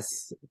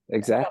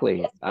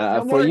 exactly.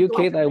 For you,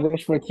 Kate, I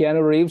wish for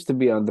Keanu Reeves to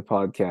be on the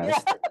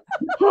podcast.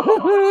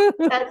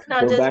 That's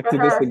not Go just back for to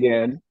her. this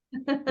again.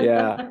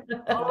 Yeah.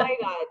 Oh my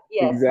God,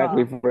 yes.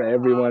 Exactly, for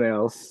everyone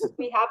else.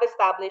 We have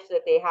established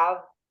that they have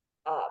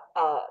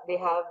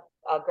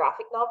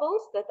graphic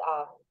novels that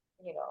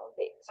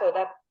so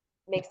that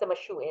makes them a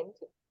shoe-in.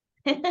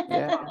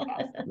 Yeah,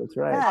 that's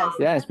right.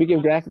 Yeah, speaking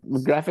of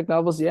graphic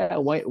novels,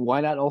 why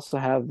not also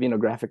have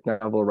graphic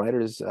novel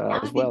writers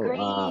as well?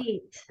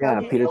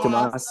 Peter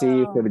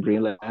Tomasi for the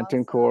Green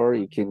Lantern Corps.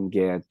 You can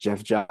get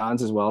Jeff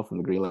Johns as well from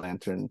the Green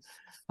Lantern.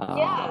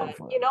 I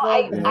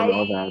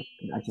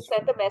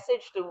sent a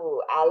message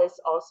to Alice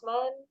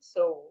Osman.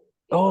 So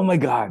oh my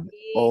god,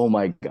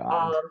 Heartbreaker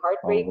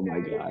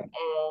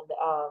and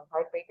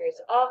Heartbreakers.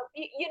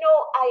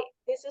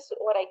 This is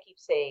what I keep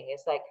saying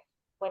is like,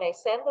 when I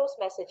send those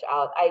messages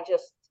out, I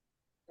just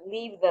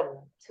leave them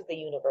to the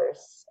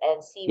universe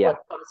and see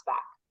what comes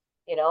back.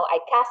 I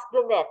cast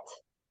the net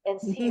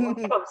and see what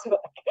comes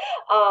back.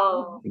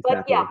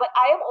 But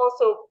I am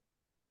also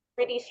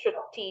pretty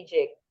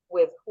strategic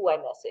with who I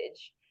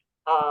message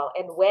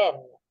and when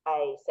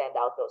I send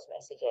out those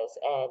messages.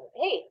 And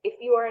hey, if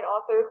you are an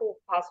author who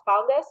has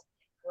found us,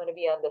 you want to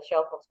be on the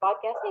Shelf Books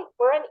Podcast, hey,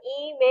 we're an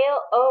email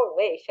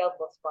away,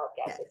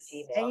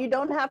 shelfbookspodcast@gmail. And you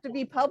don't have to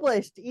be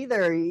published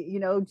either.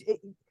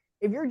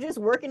 If you're just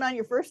working on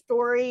your first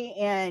story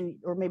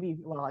or maybe,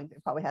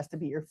 it probably has to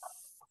be your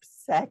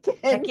second.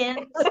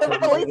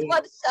 Always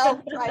one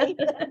shelf, right?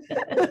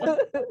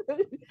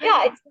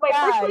 Yeah, it's my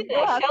first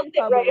one. I shelved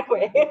it right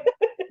away.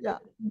 Yeah,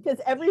 because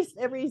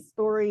every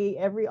story,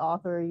 every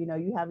author,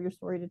 you have your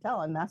story to tell,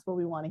 and that's what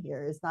we want to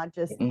hear. It's not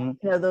just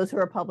those who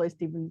are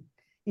published, even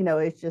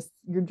it's just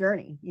your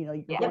journey. You're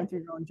going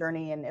through your own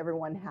journey, and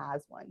everyone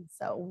has one.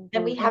 So,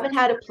 and we haven't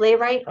had a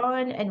playwright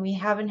on, and we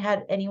haven't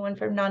had anyone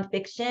from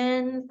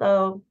nonfiction.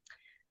 So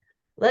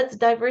let's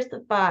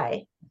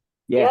diversify.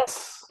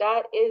 Yes,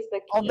 that is the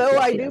key. Although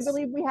I do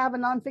believe we have a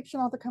nonfiction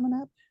author coming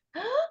up.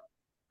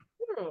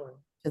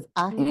 Because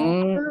I have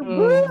her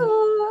book.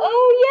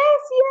 Oh yes.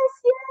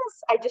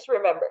 I just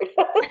remembered. Good.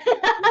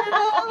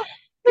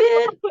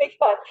 Oh my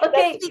God.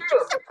 Okay. That's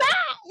true.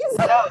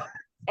 So,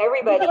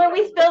 everybody, before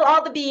we spill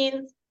all the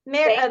beans,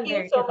 thank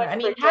you so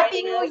much.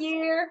 Happy New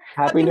Year.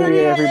 Happy New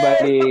Year,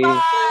 everybody.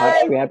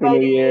 Happy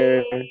New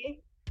Year.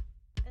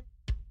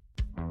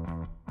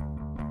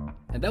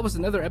 And that was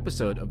another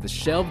episode of the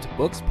Shelved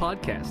Books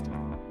Podcast.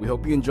 We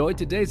hope you enjoyed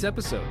today's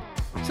episode.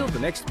 Till the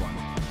next one,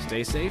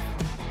 stay safe,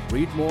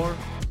 read more,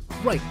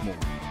 write more,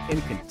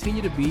 and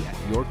continue to be at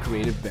your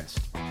creative best.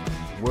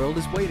 The world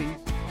is waiting,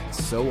 and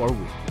so are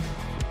we.